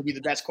thinks he's going to be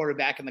the best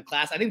quarterback in the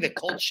class. I think the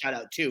Colts shout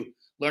out too,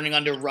 learning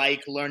under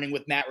Reich, learning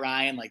with Matt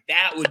Ryan, like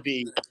that would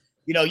be,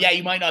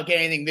 you might not get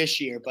anything this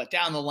year, but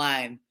down the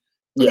line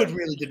could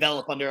really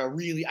develop under a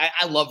really.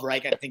 I love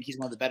Reich. I think he's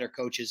one of the better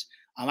coaches.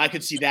 I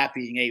could see that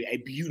being a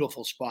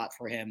beautiful spot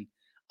for him.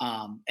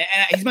 And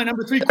he's my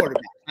number 3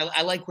 quarterback.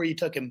 I like where you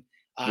took him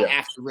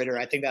after Ritter.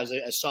 I think that was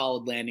a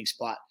solid landing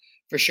spot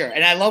for sure.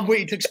 And I love where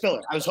you took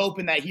Spiller. I was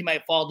hoping that he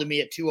might fall to me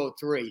at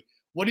 203.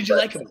 What did you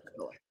like about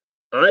Spiller?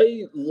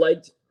 I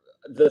liked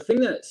the thing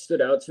that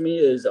stood out to me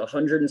is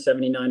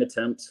 179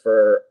 attempts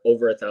for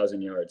over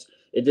 1,000 yards.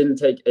 It didn't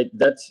take it.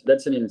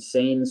 That's an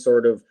insane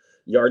sort of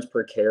yards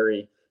per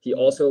carry. He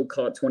also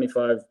caught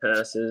 25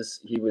 passes.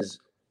 He was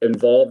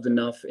involved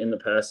enough in the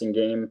passing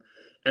game.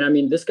 And I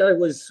mean, this guy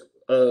was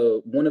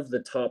one of the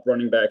top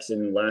running backs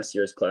in last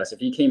year's class. If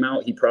he came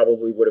out, he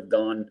probably would have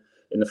gone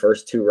in the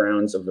first 2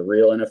 rounds of the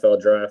real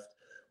NFL draft,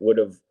 would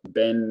have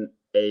been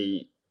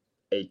a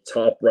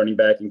top running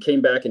back, and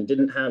came back and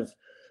didn't have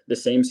the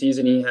same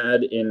season he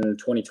had in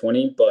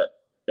 2020, but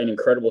an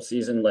incredible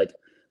season. Like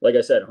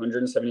I said,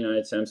 179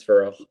 attempts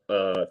for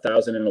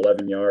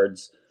 1,011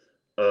 yards.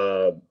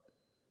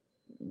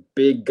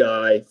 Big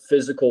guy,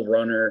 physical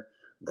runner,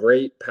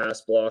 great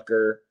pass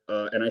blocker.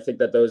 And I think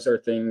that those are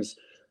things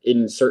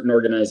in certain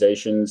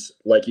organizations,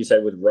 like you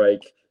said, with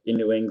Reich in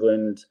New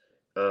England,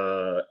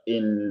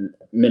 in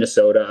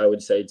Minnesota, I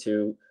would say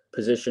too,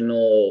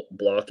 positional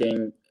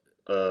blocking,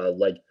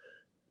 like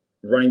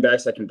running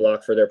backs that can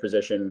block for their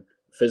position,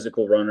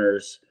 physical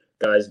runners,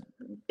 guys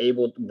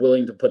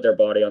willing to put their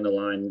body on the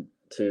line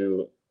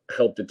to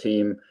help the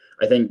team.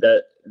 I think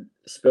that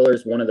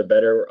Spiller's one of the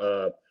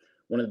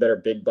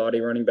better big body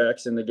running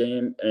backs in the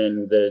game.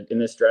 And in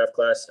this draft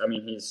class, I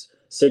mean, he's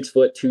 6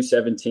 foot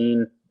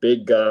 217,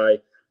 big guy.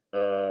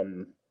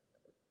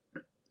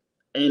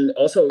 And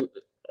also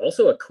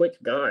a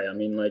quick guy. I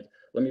mean, like,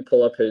 let me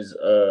pull up his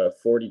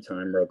 40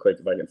 time real quick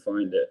if I can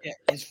find it. Yeah,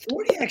 his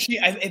 40 actually,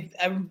 if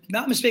I'm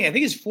not mistaken, I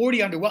think his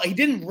 40 under well. He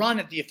didn't run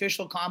at the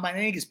official combine. I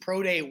think his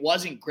pro day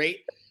wasn't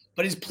great,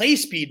 but his play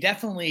speed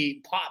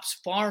definitely pops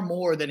far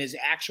more than his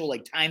actual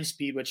like time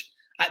speed, which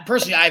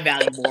personally I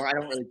value more. I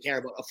don't really care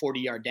about a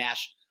 40-yard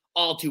dash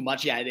all too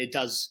much. Yeah, it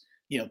does,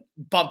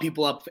 bump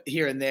people up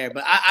here and there.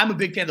 But I'm a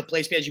big fan of the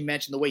play speed, as you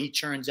mentioned, the way he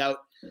churns out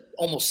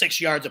almost 6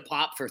 yards a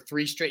pop for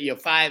 3 straight,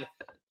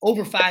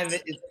 over 5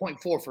 is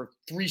 0.4 for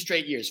 3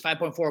 straight years,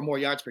 5.4 or more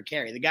yards per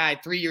carry. The guy,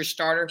 3-year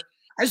starter.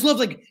 I just love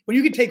like when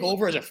you can take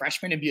over as a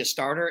freshman and be a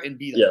starter and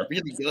be like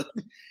really good.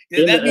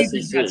 That means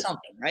he's got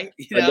something, right?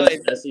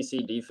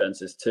 SEC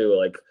defenses too,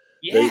 like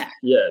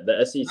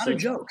the SEC. Not a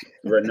joke.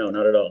 No,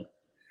 not at all.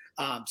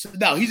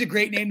 No, he's a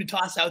great name to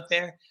toss out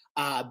there.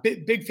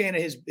 Big fan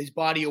of his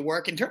body of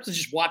work. In terms of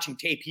just watching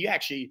tape,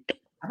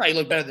 I thought he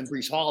looked better than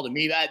Breece Hall to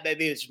me.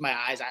 Maybe it's just my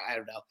eyes. I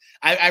don't know.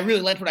 I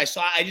really liked what I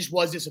saw. I just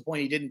was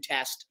disappointed he didn't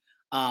test.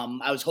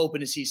 I was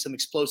hoping to see some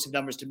explosive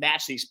numbers to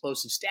match the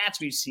explosive stats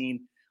we've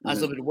seen as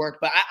a little bit of work.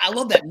 But I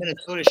love that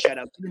Minnesota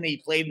shutout. Even though he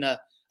played in a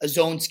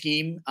zone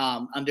scheme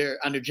under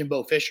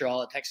Jimbo Fisher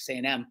all at Texas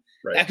A&M.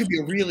 Right. That could be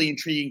a really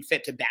intriguing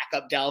fit to back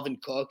up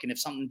Dalvin Cook. And if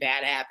something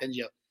bad happens,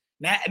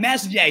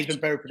 Madison, he's been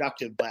very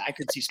productive, but I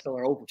could see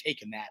Spiller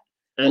overtaking that.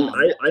 And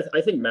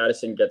I think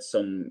Madison gets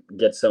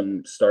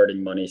some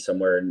starting money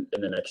somewhere in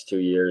the next 2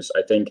 years.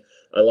 I think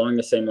along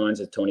the same lines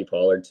as Tony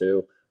Pollard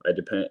too.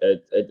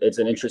 It's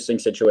an interesting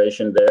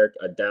situation there.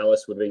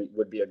 Dallas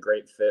would be a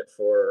great fit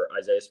for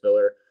Isaiah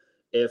Spiller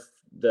if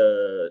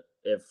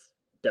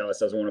Dallas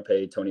doesn't want to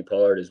pay Tony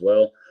Pollard as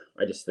well.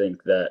 I just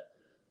think that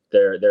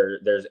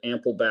there's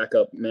ample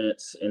backup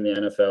minutes in the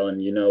NFL,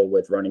 and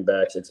with running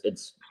backs,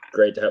 it's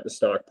great to have the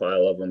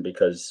stockpile of them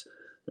because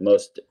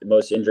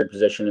most injured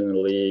position in the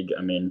league.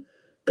 I mean,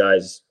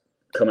 guys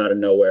come out of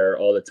nowhere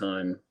all the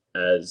time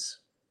as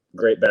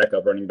great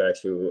backup running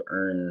backs who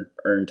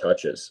earn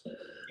touches.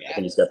 Yeah. I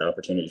think he's got the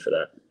opportunity for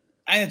that.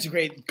 I think it's a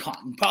great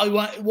comp.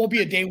 Probably won't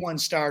be a day one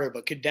starter,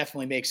 but could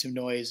definitely make some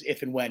noise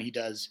if and when he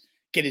does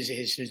get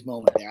his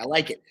moment there. I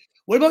like it.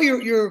 What about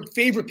your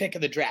favorite pick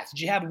of the draft?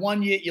 Did you have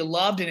one you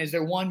loved, and is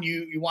there one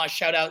you want to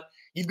shout out?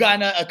 You've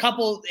gotten a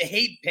couple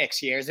hate picks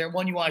here. Is there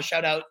one you want to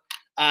shout out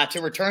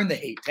to return the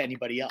hate to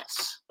anybody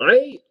else?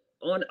 I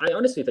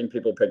honestly think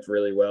people picked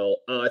really well.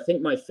 I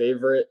think my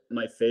favorite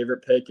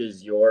pick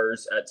is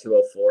yours at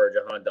 204,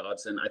 Jahan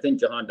Dotson. I think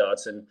Jahan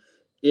Dotson,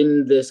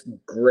 in this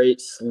great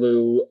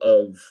slew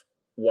of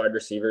wide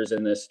receivers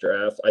in this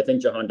draft, I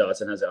think Jahan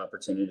Dotson has the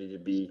opportunity to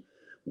be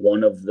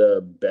one of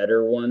the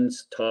better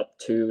ones, top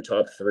 2,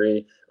 top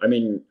 3. I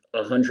mean,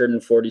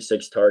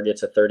 146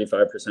 targets, a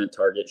 35%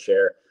 target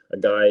share, a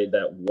guy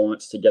that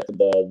wants to get the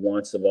ball,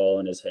 wants the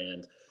ball in his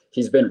hand.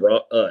 He's been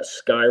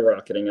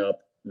skyrocketing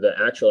up the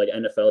actual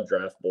NFL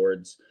draft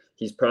boards.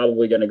 He's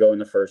probably going to go in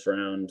the first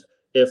round,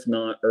 if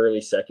not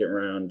early second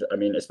round. I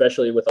mean,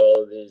 especially with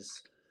all of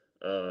these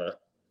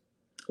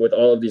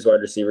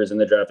wide receivers in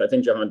the draft, I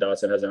think Jahan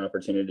Dotson has an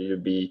opportunity to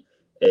be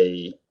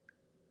a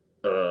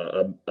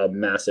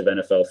massive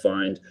NFL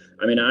find.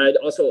 I mean, I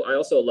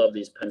also love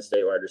these Penn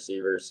State wide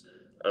receivers,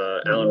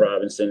 Allen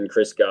Robinson,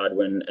 Chris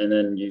Godwin, and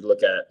then you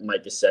look at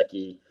Mike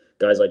Gesicki,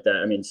 guys like that.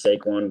 I mean,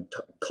 Saquon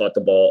caught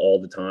the ball all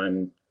the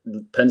time.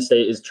 Penn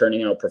State is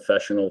churning out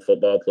professional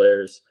football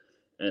players,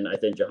 and I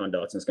think Jahan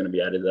Dotson is going to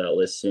be added to that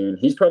list soon.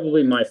 He's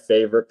probably my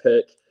favorite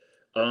pick.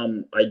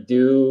 I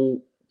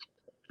do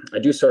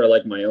sort of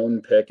like my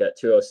own pick at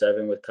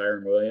 207 with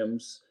Kyren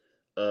Williams,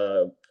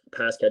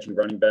 pass catching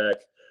running back,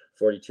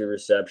 42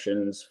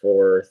 receptions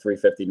for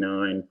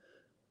 359,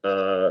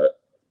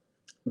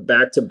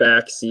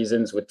 back-to-back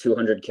seasons with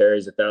 200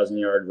 carries, 1,000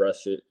 yards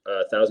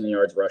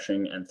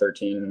rushing, and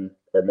 13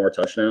 or more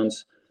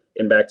touchdowns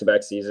in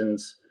back-to-back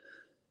seasons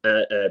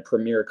at a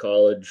premier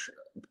college,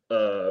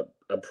 a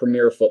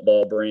premier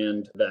football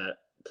brand that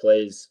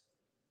plays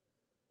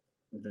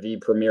the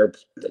premier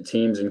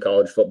teams in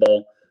college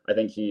football. I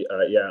think he,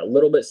 a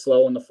little bit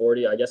slow on the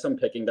 40. I guess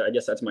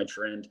that's my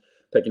trend,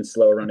 picking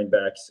slow running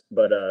backs.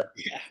 But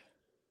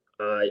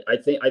I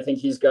think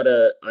he's got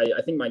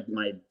I think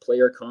my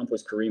player comp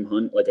was Kareem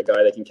Hunt, like a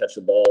guy that can catch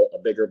the ball, a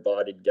bigger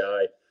bodied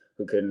guy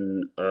who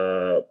can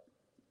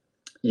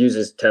use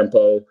his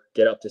tempo,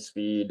 get up to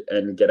speed,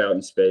 and get out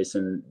in space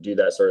and do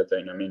that sort of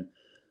thing. I mean,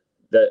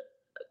 that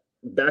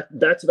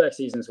back-to-back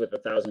seasons with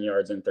 1,000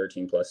 yards and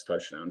 13 plus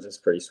touchdowns is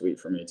pretty sweet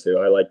for me too.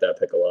 I like that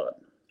pick a lot.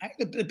 I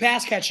think the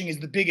pass catching is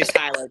the biggest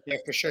highlight there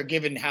for sure,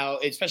 given how,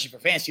 especially for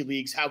fantasy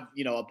leagues, how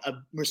a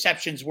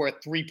reception's worth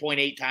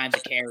 3.8 times a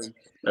carry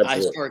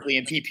historically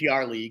in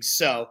PPR leagues.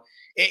 So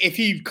if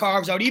he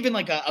carves out even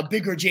like a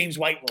bigger James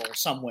White role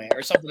somewhere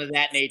or something of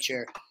that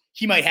nature,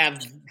 he might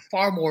have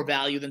far more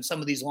value than some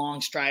of these long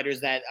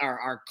striders that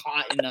are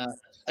caught in a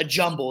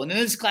jumble. And in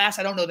this class,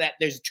 I don't know that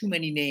there's too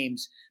many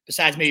names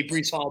besides maybe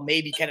Breece Hall,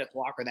 maybe Kenneth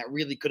Walker, that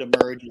really could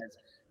emerge as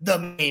the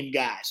main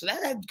guy. So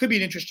that could be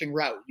an interesting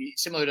route,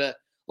 similar to a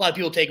lot of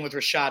people taking with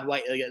Rachaad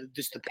White,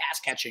 just the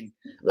pass catching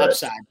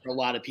upside for a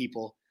lot of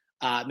people.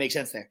 Makes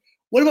sense there.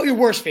 What about your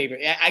worst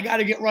favorite? I got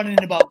to get running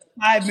in about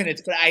 5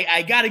 minutes, but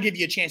I got to give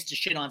you a chance to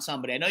shit on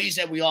somebody. I know you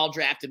said we all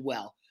drafted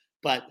well,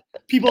 but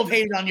people have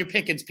hated on your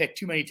Pickens pick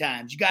too many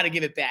times. You got to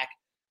give it back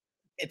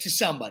to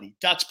somebody.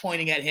 Duck's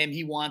pointing at him.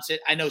 He wants it.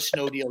 I know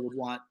Snowdeal would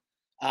want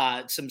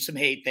some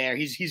hate there.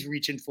 He's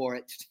reaching for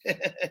it. He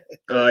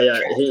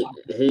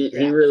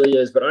really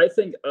is. But I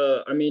think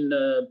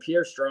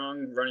Pierre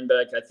Strong, running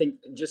back, I think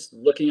just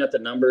looking at the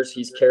numbers,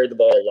 he's carried the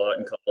ball a lot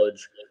in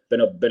college,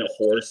 been a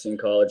horse in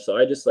college. So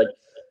I just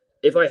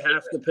if I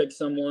have to pick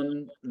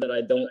someone that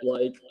I don't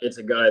like, it's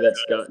a guy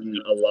that's gotten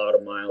a lot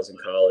of miles in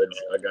college,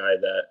 a guy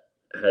that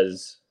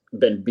has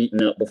been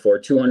beaten up before,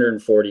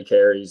 240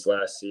 carries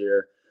last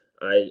year.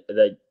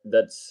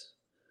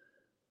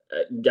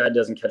 Guy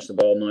doesn't catch the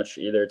ball much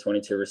either,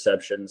 22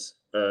 receptions.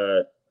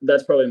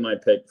 That's probably my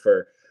pick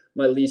for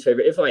my least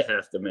favorite. If I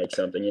have to make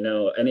something,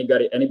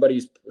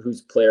 anybody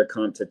who's player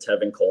comp to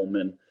Tevin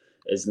Coleman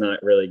is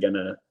not really going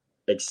to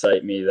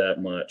excite me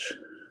that much.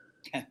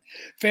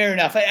 Fair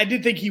enough. I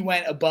did think he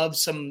went above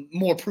some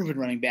more proven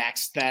running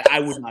backs that I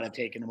would not have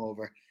taken him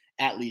over,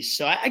 at least.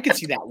 So I could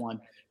see that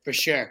one for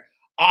sure.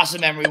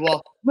 Awesome, Emery.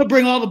 Well, I'm going to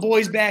bring all the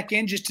boys back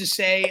in just to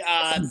say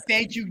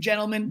thank you,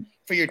 gentlemen,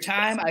 for your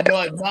time. I know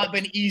it's not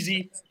been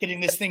easy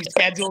getting this thing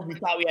scheduled. We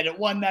thought we had it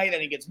one night,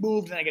 then it gets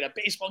moved, then I get a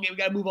baseball game. We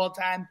got to move all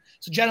the time.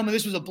 So, gentlemen,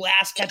 this was a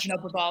blast catching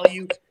up with all of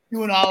you,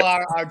 doing all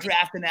our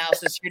draft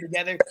analysis here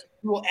together.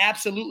 We will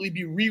absolutely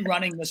be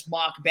rerunning this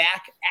mock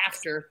back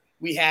after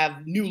we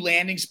have new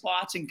landing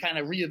spots and kind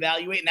of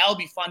reevaluate. And that'll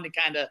be fun to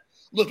kind of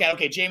look at,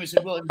 okay,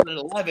 Jameson Williams at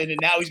 11, and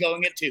now he's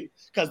going at 2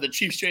 because the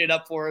Chiefs traded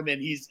up for him,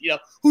 and he's,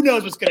 who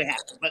knows what's going to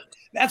happen. But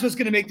that's what's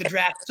going to make the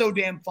draft so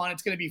damn fun.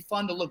 It's going to be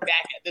fun to look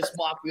back at this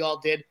mock we all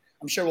did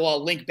I'm sure we'll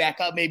all link back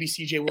up. Maybe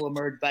CJ will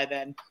emerge by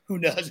then. Who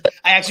knows?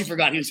 I actually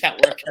forgot he was at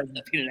work. I was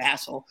being an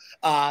asshole.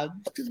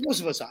 Because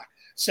most of us are.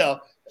 So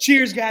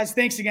cheers, guys.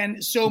 Thanks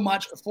again so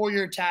much for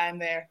your time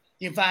there.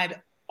 You can find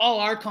all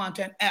our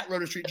content at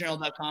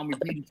rotostreetjournal.com. We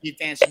breed and feed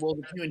fantasy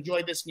wolves. If you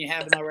enjoyed this and you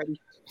haven't already,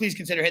 please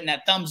consider hitting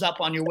that thumbs up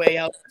on your way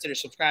out. Consider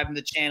subscribing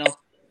to the channel.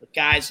 But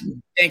guys,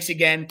 thanks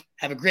again.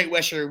 Have a great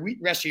rest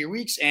of your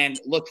weeks, and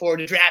look forward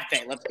to draft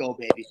day. Let's go,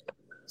 baby.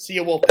 See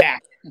you, Wolfpack.